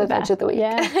thank you for that. Veg of the week.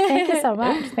 Yeah, thank you so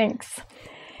much. Thanks.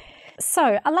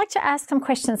 So I'd like to ask some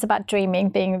questions about dreaming,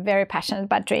 being very passionate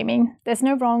about dreaming. There's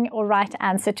no wrong or right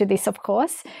answer to this, of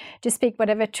course. Just speak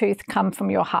whatever truth comes from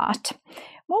your heart.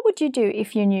 What would you do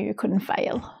if you knew you couldn't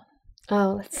fail?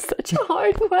 Oh, that's such a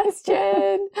hard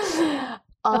question.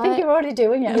 I think you're already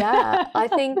doing it. Yeah, I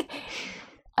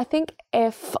think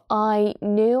if I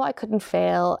knew I couldn't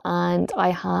fail and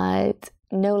I had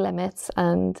no limits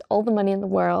and all the money in the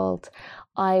world,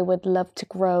 I would love to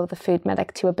grow the Food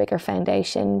Medic to a bigger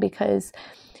foundation, because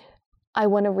I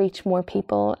want to reach more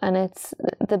people. And it's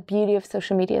the beauty of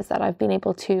social media is that I've been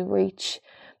able to reach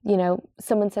You know,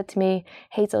 someone said to me,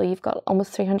 Hazel, you've got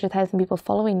almost 300,000 people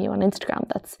following you on Instagram.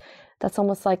 That's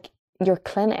almost like your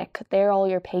clinic. They're all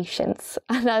your patients.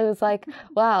 And I was like,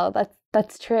 wow,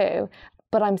 that's true.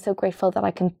 But I'm so grateful that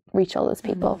I can reach all those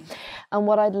people. And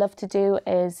what I'd love to do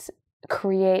is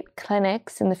create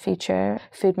clinics in the future,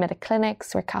 food medic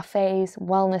clinics or cafes,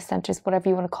 wellness centers, whatever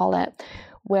you want to call it,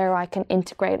 where I can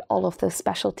integrate all of those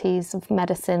specialties of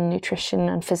medicine, nutrition,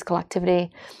 and physical activity.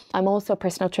 I'm also a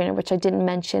personal trainer, which I didn't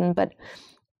mention, but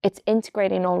it's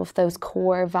integrating all of those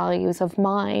core values of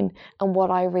mine and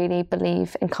what I really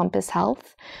believe encompass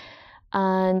health.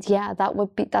 And yeah,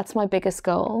 that's my biggest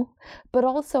goal. But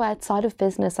also outside of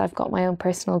business, I've got my own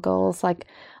personal goals. Like,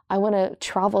 I want to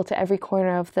travel to every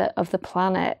corner of the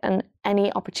planet, and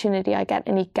any opportunity I get,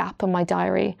 any gap in my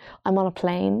diary, I'm on a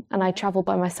plane, and I travel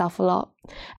by myself a lot.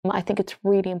 I think it's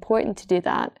really important to do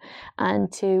that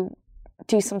and to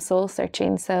do some soul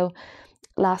searching. So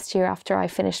last year, after I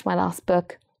finished my last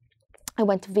book, I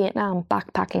went to Vietnam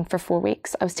backpacking for 4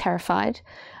 weeks. I was terrified,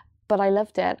 but I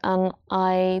loved it. And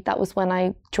that was when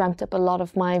I dreamt up a lot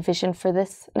of my vision for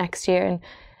this next year. And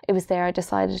it was there I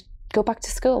decided, go back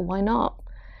to school. Why not?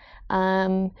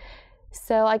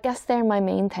 So I guess they're my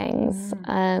main things.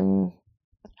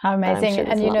 How amazing. Sure,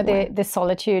 and you know, the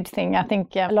solitude thing, I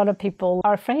think a lot of people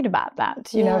are afraid about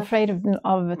that, you know, afraid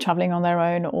of traveling on their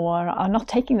own, or are not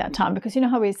taking that time, because you know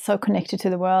how we're so connected to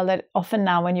the world that often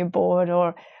now when you're bored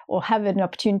or have an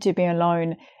opportunity to be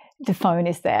alone, the phone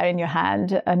is there in your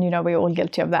hand, and you know, we're all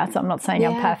guilty of that. So I'm not saying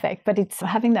I'm perfect, but it's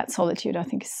having that solitude, I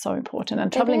think, is so important.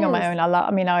 And traveling on my own,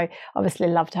 I obviously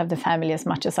love to have the family as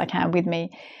much as I can with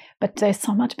me, but there's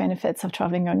so much benefits of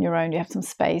traveling on your own. You have some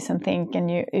space and think,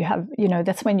 and you have, you know,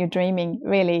 that's when you're dreaming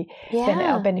really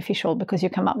are beneficial, because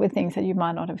you come up with things that you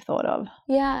might not have thought of.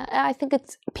 Yeah, I think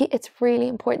it's really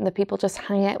important that people just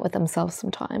hang out with themselves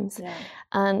sometimes. Yeah.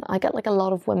 And I get like a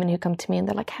lot of women who come to me and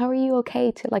they're like, how are you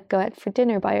okay to like go out for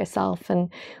dinner by yourself? And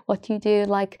what do you do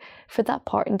like for that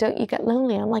part? And don't you get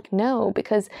lonely? I'm like, no,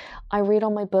 because I read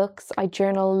all my books, I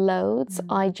journal loads.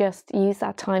 I just use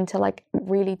that time to like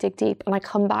really dig deep, and I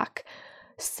come back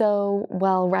so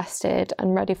well rested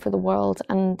and ready for the world.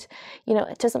 And you know,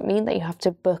 it doesn't mean that you have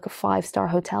to book a 5-star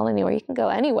hotel anywhere. You can go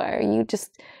anywhere. You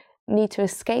just need to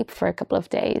escape for a couple of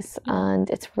days. And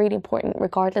it's really important,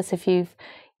 regardless if you've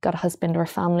got a husband or a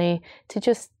family, to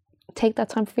just take that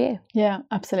time for you. Yeah,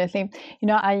 absolutely. You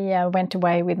know, I went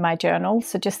away with my journal,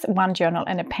 so just one journal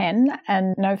and a pen,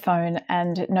 and no phone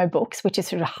and no books, which is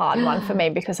sort of a hard one for me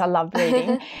because I love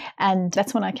reading. And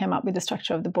that's when I came up with the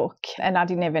structure of the book. And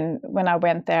when I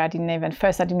went there,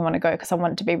 first I didn't want to go because I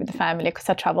wanted to be with the family because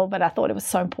I travel, but I thought it was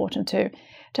so important to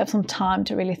have some time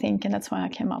to really think, and that's why I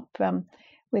came up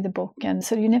with a book. And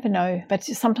so you never know, but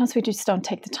sometimes we just don't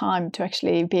take the time to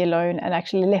actually be alone and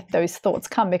actually let those thoughts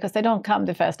come, because they don't come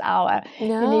the first hour.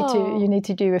 No. You need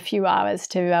to do a few hours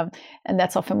to and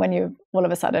that's often when you all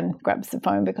of a sudden grabs the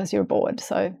phone because you're bored.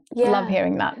 So I love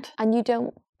hearing that. And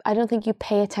I don't think you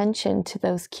pay attention to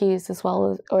those cues as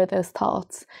well, or those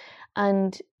thoughts.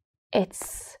 And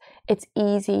it's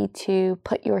easy to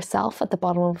put yourself at the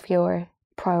bottom of your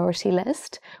priority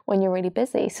list when you're really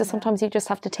busy. So sometimes you just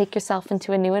have to take yourself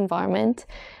into a new environment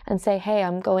and say, hey,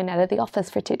 I'm going out of the office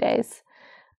for 2 days,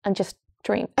 and just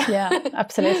dream. Yeah,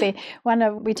 absolutely.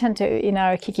 We tend to, in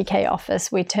our KikiK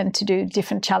office, we tend to do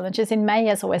different challenges. In May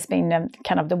has always been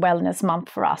kind of the wellness month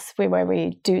for us, where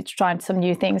we do try some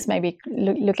new things, maybe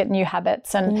look at new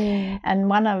habits. And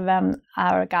one of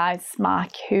our guys,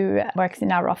 Mark, who works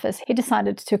in our office, he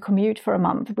decided to commute for a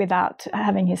month without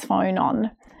having his phone on,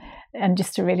 and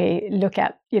just to really look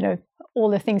at, you know, all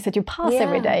the things that you pass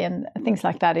every day, and things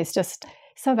like that is just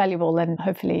so valuable, and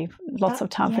hopefully lots of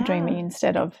time for dreaming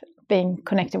instead of being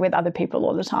connected with other people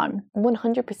all the time.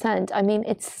 100%. I mean,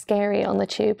 it's scary on the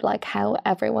tube, like how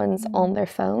everyone's on their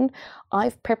phone.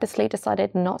 I've purposely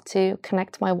decided not to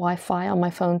connect my Wi-Fi on my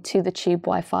phone to the tube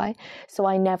Wi-Fi, so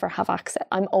I never have access.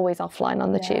 I'm always offline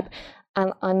on the tube,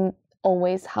 and I'm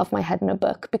always have my head in a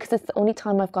book, because it's the only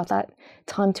time I've got that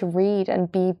time to read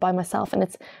and be by myself. And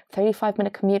it's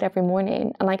 35-minute commute every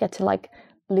morning, and I get to like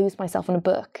lose myself in a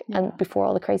book and before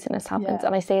all the craziness happens.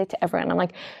 And I say it to everyone, I'm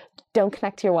like, don't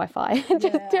connect to your Wi-Fi.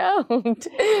 Just don't.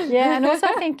 Yeah, and also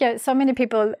I think so many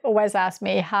people always ask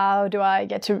me, how do I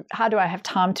have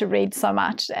time to read so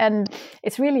much? And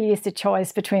it's really is the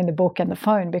choice between the book and the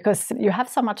phone, because you have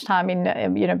so much time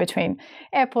in between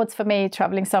airports. For me,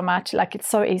 traveling so much, like it's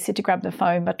so easy to grab the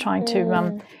phone, but trying to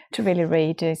really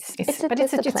read it's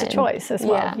a choice as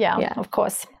well. Yeah, of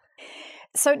course.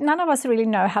 So none of us really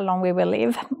know how long we will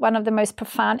live. One of the most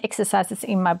profound exercises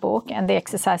in my book, and the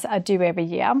exercise I do every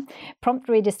year, prompt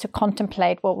readers to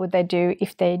contemplate what would they do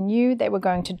if they knew they were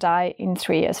going to die in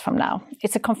 3 years from now.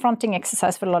 It's a confronting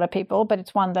exercise for a lot of people, but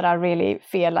it's one that I really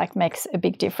feel like makes a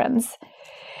big difference.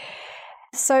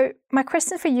 So my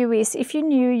question for you is, if you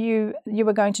knew you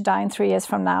were going to die in 3 years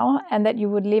from now and that you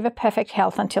would live a perfect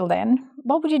health until then,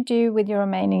 what would you do with your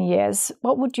remaining years?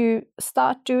 What would you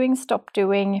start doing, stop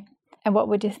doing? And what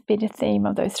would be the theme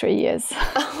of those 3 years?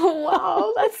 Oh,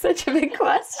 wow, that's such a big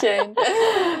question.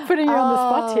 Putting you on the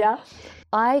spot here.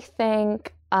 I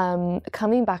think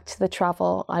coming back to the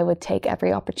travel, I would take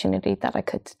every opportunity that I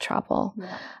could to travel.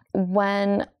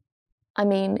 Yeah.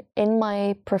 In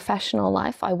my professional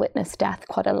life, I witnessed death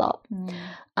quite a lot,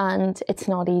 and it's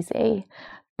not easy.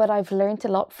 But I've learned a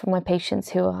lot from my patients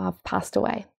who have passed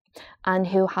away and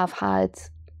who have had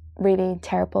really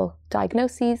terrible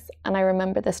diagnoses. And I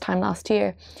remember this time last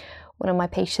year, one of my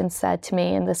patients said to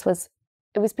me, and it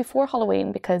was before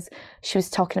Halloween, because she was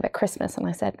talking about Christmas, and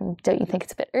I said, don't you think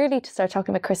it's a bit early to start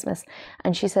talking about Christmas?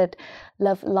 And she said,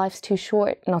 love, life's too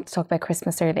short not to talk about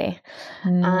Christmas early.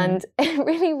 And it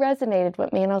really resonated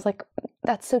with me, and I was like,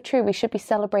 that's so true. We should be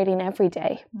celebrating every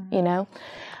day, you know?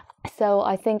 So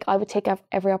I think I would take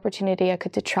every opportunity I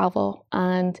could to travel,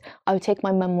 and I would take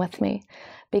my mum with me,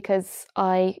 because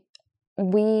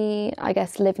we I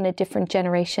guess live in a different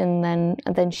generation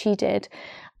than she did.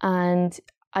 And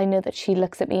I know that she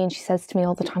looks at me and she says to me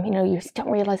all the time, you know, you don't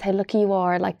realize how lucky you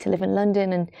are, like, to live in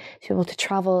London and to be able to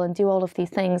travel and do all of these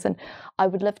things. And I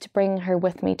would love to bring her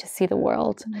with me to see the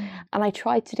world. And I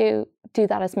try to do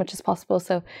that as much as possible.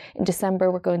 So in December,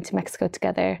 we're going to Mexico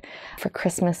together for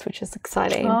Christmas, which is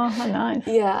exciting. Oh, how nice.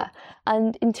 Yeah.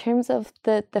 And in terms of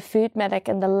the Food Medic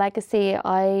and the legacy,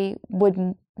 I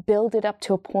would build it up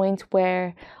to a point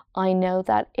where I know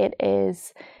that it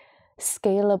is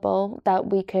scalable, that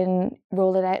we can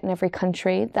roll it out in every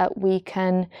country, that we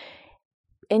can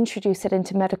introduce it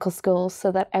into medical schools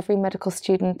so that every medical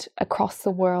student across the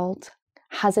world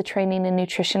has a training in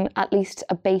nutrition, at least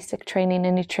a basic training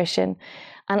in nutrition,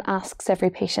 and asks every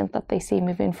patient that they see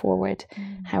moving forward,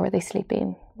 how are they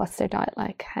sleeping? What's their diet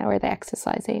like? How are they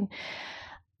exercising?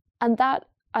 And that,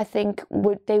 I think,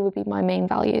 would be my main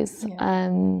values.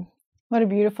 Yeah. What a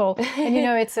beautiful, and you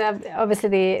know, it's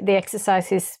obviously the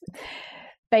exercise is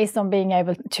based on being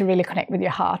able to really connect with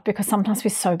your heart, because sometimes we're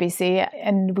so busy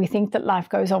and we think that life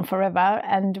goes on forever,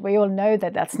 and we all know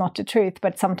that that's not the truth,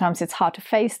 but sometimes it's hard to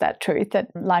face that truth, that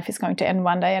life is going to end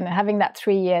one day. And having that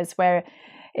 3 years where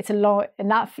it's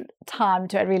enough time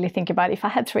to really think about, if I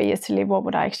had 3 years to live, what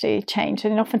would I actually change?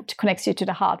 And it often connects you to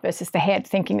the heart versus the head,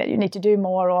 thinking that you need to do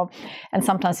more, and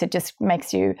sometimes it just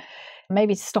makes you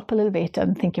maybe stop a little bit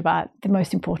and think about the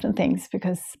most important things,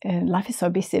 because life is so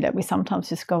busy that we sometimes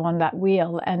just go on that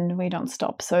wheel and we don't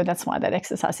stop. So that's why that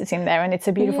exercise is in there. And it's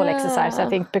a beautiful exercise, I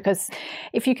think, because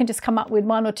if you can just come up with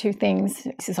one or two things,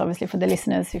 this is obviously for the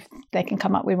listeners, if they can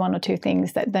come up with one or two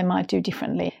things that they might do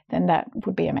differently, then that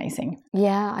would be amazing.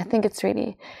 Yeah, I think it's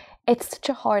such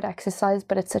a hard exercise,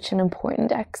 but it's such an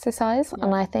important exercise. Yeah.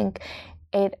 And I think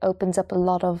it opens up a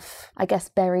lot of, I guess,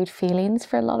 buried feelings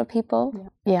for a lot of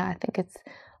people. Yeah, I think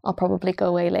I'll probably go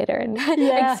away later and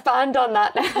expand on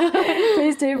that.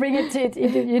 Please do bring it to,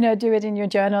 do it in your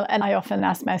journal. And I often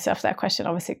ask myself that question,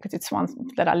 obviously, because it's one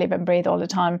that I live and breathe all the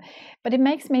time. But it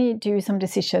makes me do some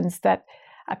decisions that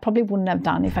I probably wouldn't have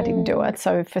done if I didn't do it.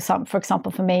 So for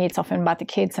example, for me, it's often about the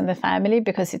kids and the family,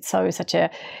 because it's such a,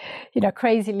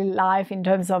 crazy life in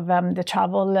terms of the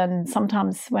travel. And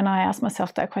sometimes when I ask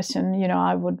myself that question,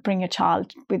 I would bring a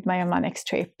child with me on my next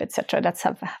trip, etc. That's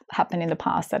happened in the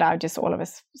past, that I just all of a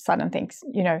sudden think,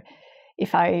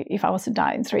 if I was to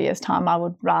die in 3 years' time, I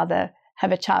would rather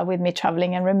have a child with me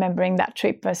traveling and remembering that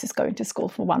trip versus going to school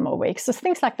for 1 more week. So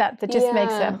things like that just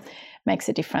makes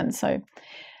a difference. So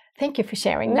thank you for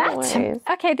sharing that.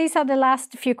 Okay, these are the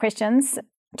last few questions.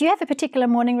 Do you have a particular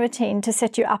morning routine to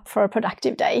set you up for a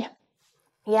productive day?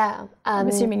 Yeah. I'm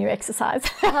assuming you exercise.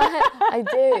 I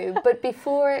do. But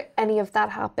before any of that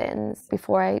happens,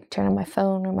 before I turn on my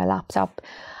phone or my laptop,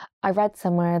 I read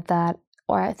somewhere that,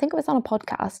 or I think it was on a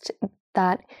podcast,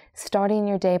 that starting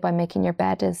your day by making your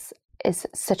bed is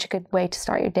such a good way to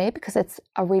start your day, because it's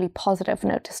a really positive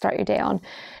note to start your day on.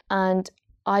 And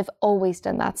I've always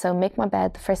done that. So make my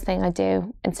bed the first thing I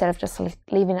do, instead of just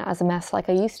leaving it as a mess like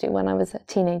I used to when I was a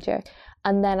teenager.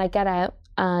 And then I get out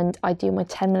and I do my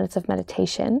 10 minutes of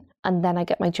meditation, and then I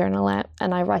get my journal out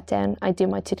and I write down, I do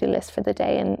my to-do list for the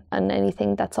day and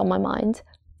anything that's on my mind.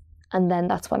 And then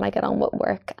that's when I get on with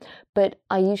work. But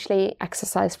I usually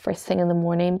exercise first thing in the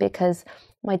morning, because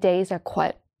my days are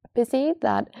quite busy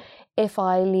that if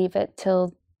I leave it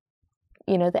till,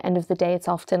 the end of the day, it's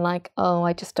often like, oh,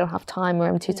 I just don't have time or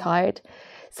I'm too tired.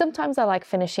 Sometimes I like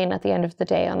finishing at the end of the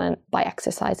day by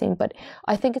exercising, but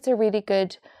I think it's a really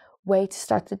good way to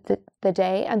start the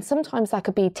day. And sometimes that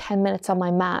could be 10 minutes on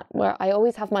my mat, where I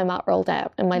always have my mat rolled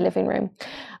out in my living room.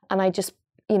 And I just,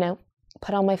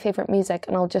 put on my favorite music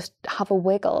and I'll just have a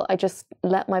wiggle. I just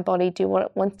let my body do what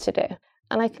it wants to do.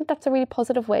 And I think that's a really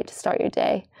positive way to start your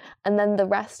day. And then the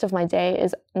rest of my day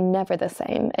is never the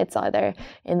same. It's either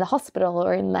in the hospital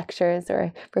or in lectures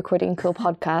or recording cool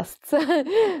podcasts.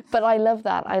 But I love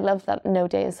that. I love that no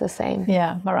day is the same.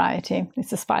 Yeah, variety. It's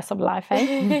the spice of life,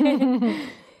 eh?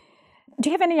 Do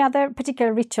you have any other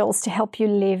particular rituals to help you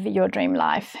live your dream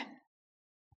life?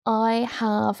 I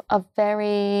have a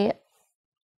very,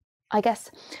 I guess,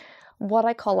 what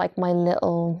I call like my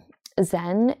little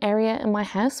Zen area in my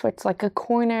house, where it's like a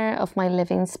corner of my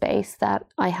living space that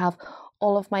I have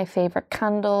all of my favorite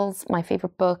candles, my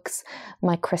favorite books,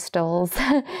 my crystals,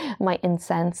 my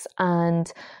incense,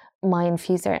 and my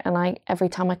infuser. And every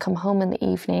time I come home in the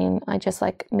evening, I just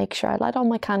like make sure I light all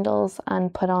my candles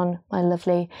and put on my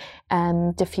lovely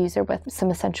diffuser with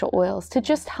some essential oils to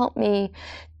just help me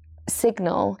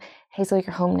signal, Hazel,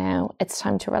 you're home now. It's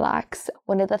time to relax.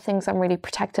 One of the things I'm really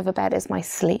protective about is my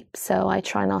sleep. So I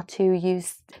try not to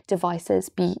use devices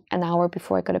be an hour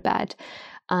before I go to bed.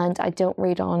 And I don't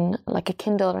read on like a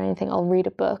Kindle or anything. I'll read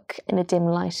a book in a dim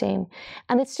lighting.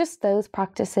 And it's just those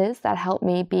practices that help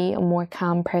me be a more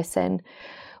calm person.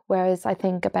 Whereas I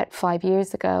think about 5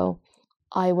 years ago,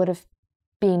 I would have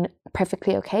been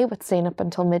perfectly okay with staying up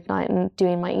until midnight and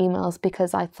doing my emails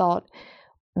because I thought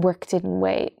work didn't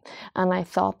wait, and I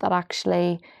thought that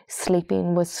actually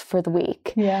sleeping was for the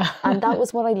weak. Yeah. And that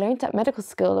was what I learned at medical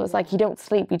school. It was like, you don't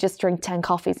sleep, you just drink 10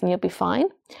 coffees and you'll be fine.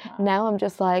 Wow. Now I'm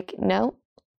just like, no,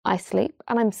 I sleep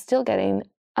and I'm still getting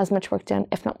as much work done,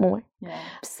 if not more. Yeah.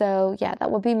 So yeah,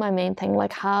 that would be my main thing,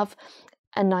 like have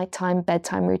a nighttime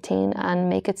bedtime routine and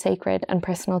make it sacred and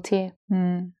personal to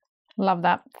you. Love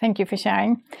that. Thank you for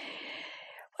sharing.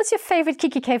 What's your favorite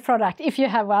kikki.K product, if you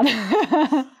have one?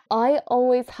 I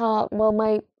always have,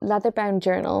 my leather-bound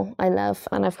journal I love,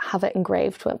 and I have it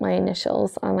engraved with my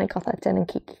initials, and I got that done in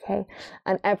kikki.K.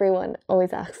 And everyone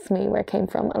always asks me where it came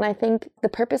from. And I think the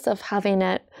purpose of having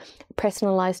it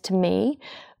personalized to me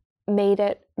made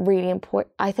it really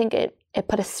important. I think it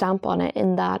put a stamp on it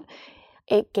in that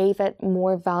it gave it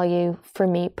more value for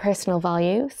me, personal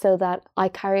value, so that I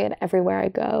carry it everywhere I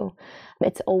go.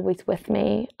 It's always with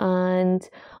me, and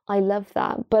I love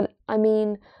that. But I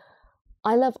mean,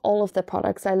 I love all of the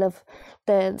products. I love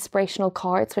the inspirational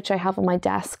cards, which I have on my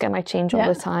desk and I change all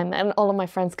the time. And all of my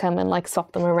friends come and like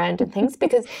swap them around and things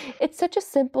because it's such a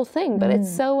simple thing, but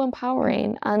it's so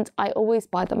empowering. And I always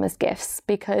buy them as gifts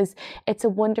because it's a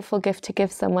wonderful gift to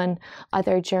give someone,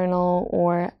 either a journal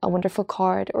or a wonderful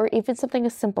card or even something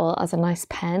as simple as a nice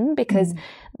pen, because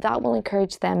that will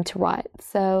encourage them to write.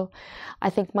 So I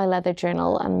think my leather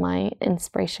journal and my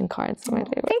inspiration cards are my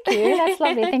favorite. Thank you. That's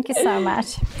lovely. Thank you so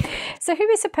much. So who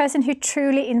is a person who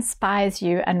truly inspires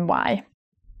you and why?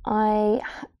 I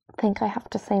think I have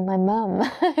to say my mum.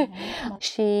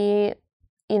 She,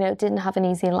 didn't have an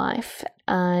easy life,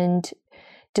 and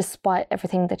despite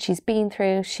everything that she's been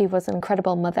through, she was an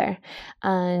incredible mother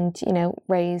and,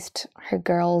 raised her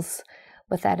girls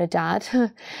without a dad.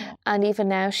 And even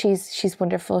now she's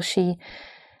wonderful. She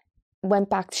went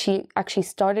back, she actually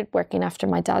started working after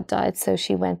my dad died. So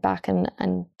she went back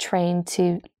and trained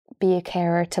to be a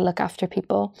carer, to look after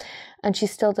people. And she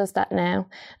still does that now.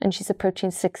 And she's approaching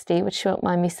 60, which she won't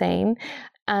mind me saying.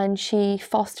 And she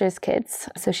fosters kids.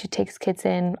 So she takes kids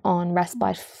in on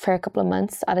respite for a couple of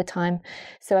months at a time.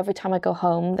 So every time I go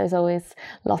home, there's always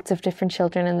lots of different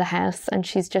children in the house. And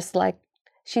she's just like,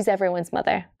 she's everyone's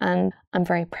mother. And I'm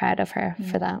very proud of her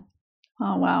for that.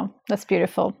 Oh, wow. That's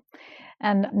beautiful.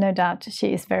 And no doubt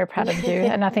she is very proud of you.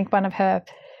 And I think one of her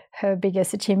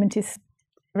biggest achievements is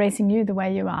raising you the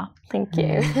way you are. Thank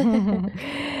you.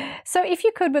 So if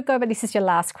you could go, but this is your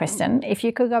last question, if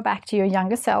you could go back to your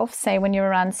younger self, say when you were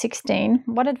around 16,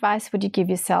 what advice would you give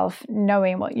yourself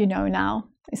knowing what you know now?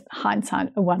 Is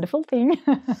hindsight a wonderful thing?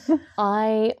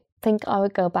 I think I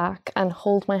would go back and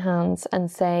hold my hands and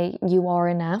say, you are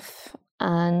enough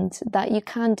and that you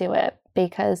can do it,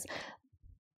 because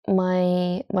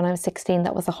when I was 16,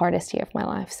 that was the hardest year of my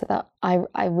life. So that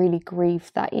I really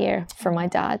grieved that year for my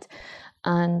dad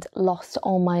and lost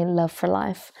all my love for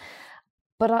life.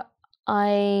 But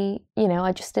I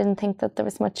just didn't think that there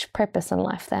was much purpose in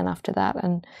life then after that.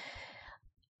 And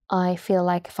I feel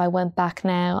like if I went back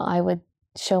now, I would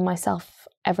show myself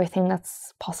everything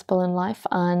that's possible in life,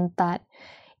 and that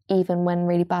even when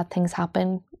really bad things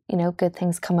happen, you know, good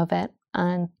things come of it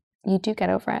and you do get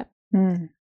over it.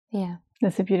 Yeah.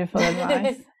 That's a beautiful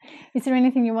advice. Is there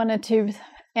anything you wanted to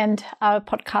end our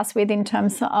podcast with in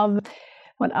terms of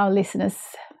what our listeners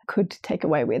could take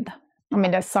away with? I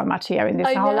mean, there's so much here in this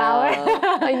whole hour.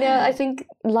 I know. I think,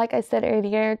 like I said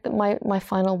earlier, that my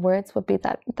final words would be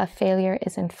that failure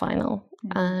isn't final.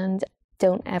 And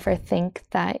don't ever think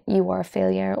that you are a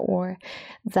failure, or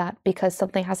that because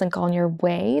something hasn't gone your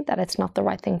way, that it's not the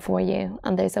right thing for you.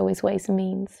 And there's always ways and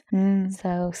means.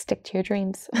 So stick to your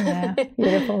dreams. Yeah,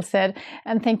 beautiful said.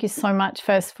 And thank you so much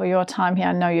first for your time here.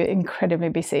 I know you're incredibly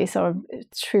busy, so I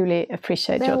truly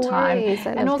appreciate your time.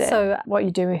 And also what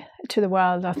you do to the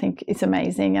world, I think is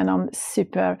amazing. And I'm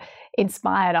super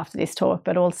inspired after this talk,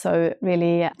 but also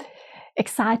really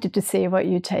excited to see what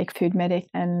you take Food Medic,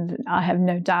 and I have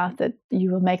no doubt that you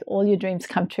will make all your dreams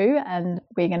come true, and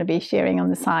we're going to be sharing on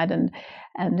the side, and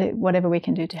whatever we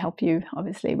can do to help you,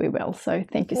 obviously we will. So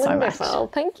thank you so much.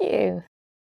 Thank you.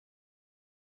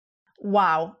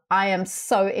 Wow, I am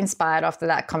so inspired after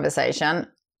that conversation.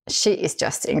 She is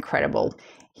just incredible.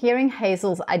 Hearing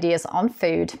Hazel's ideas on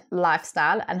food,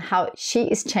 lifestyle, and how she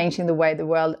is changing the way the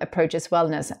world approaches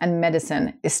wellness and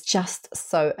medicine is just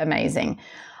so amazing.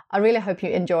 I really hope you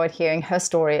enjoyed hearing her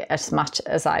story as much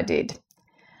as I did.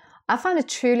 I find it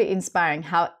truly inspiring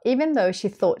how, even though she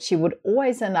thought she would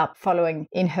always end up following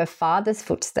in her father's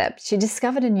footsteps, she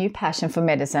discovered a new passion for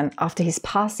medicine after his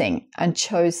passing and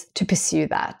chose to pursue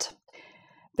that.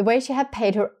 The way she had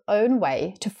paid her own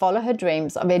way to follow her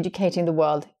dreams of educating the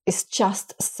world is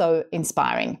just so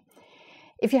inspiring.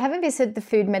 If you haven't visited the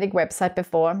Food Medic website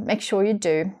before, make sure you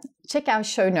do. Check out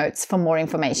show notes for more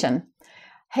information.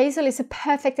 Hazel is a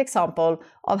perfect example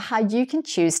of how you can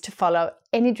choose to follow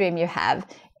any dream you have,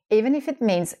 even if it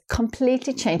means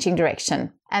completely changing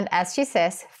direction. And as she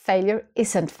says, failure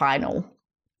isn't final.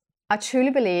 I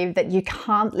truly believe that you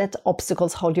can't let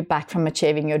obstacles hold you back from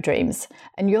achieving your dreams.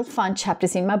 And you'll find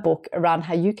chapters in my book around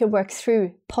how you can work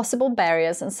through possible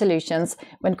barriers and solutions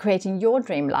when creating your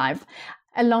dream life,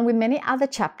 along with many other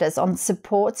chapters on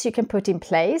supports you can put in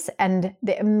place and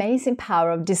the amazing power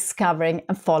of discovering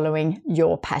and following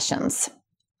your passions.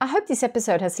 I hope this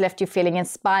episode has left you feeling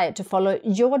inspired to follow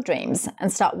your dreams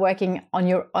and start working on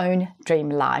your own dream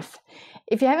life.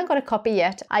 If you haven't got a copy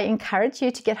yet, I encourage you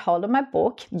to get hold of my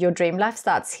book, Your Dream Life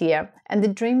Starts Here, and the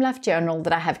Dream Life Journal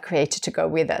that I have created to go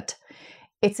with it.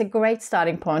 It's a great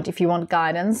starting point if you want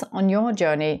guidance on your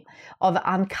journey of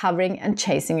uncovering and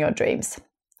chasing your dreams.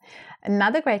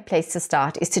 Another great place to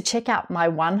start is to check out my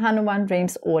 101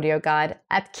 Dreams audio guide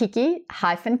at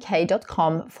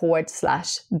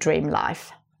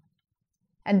kiki-k.com/dreamlife.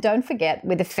 And don't forget,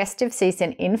 with the festive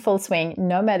season in full swing,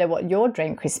 no matter what your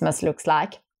dream Christmas looks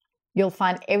like, you'll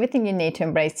find everything you need to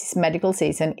embrace this medical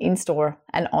season in store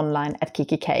and online at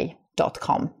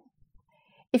kiki-k.com.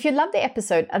 If you loved the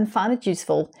episode and found it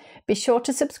useful, be sure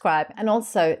to subscribe and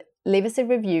also leave us a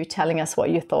review telling us what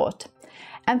you thought.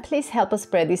 And please help us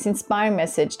spread this inspiring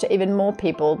message to even more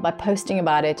people by posting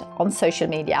about it on social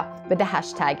media with the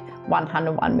hashtag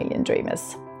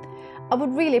 101milliondreamers. I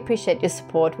would really appreciate your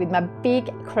support with my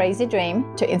big crazy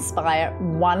dream to inspire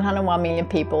 101 million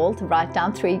people to write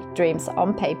down 3 dreams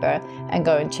on paper and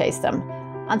go and chase them.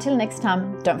 Until next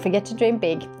time, don't forget to dream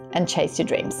big and chase your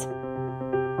dreams.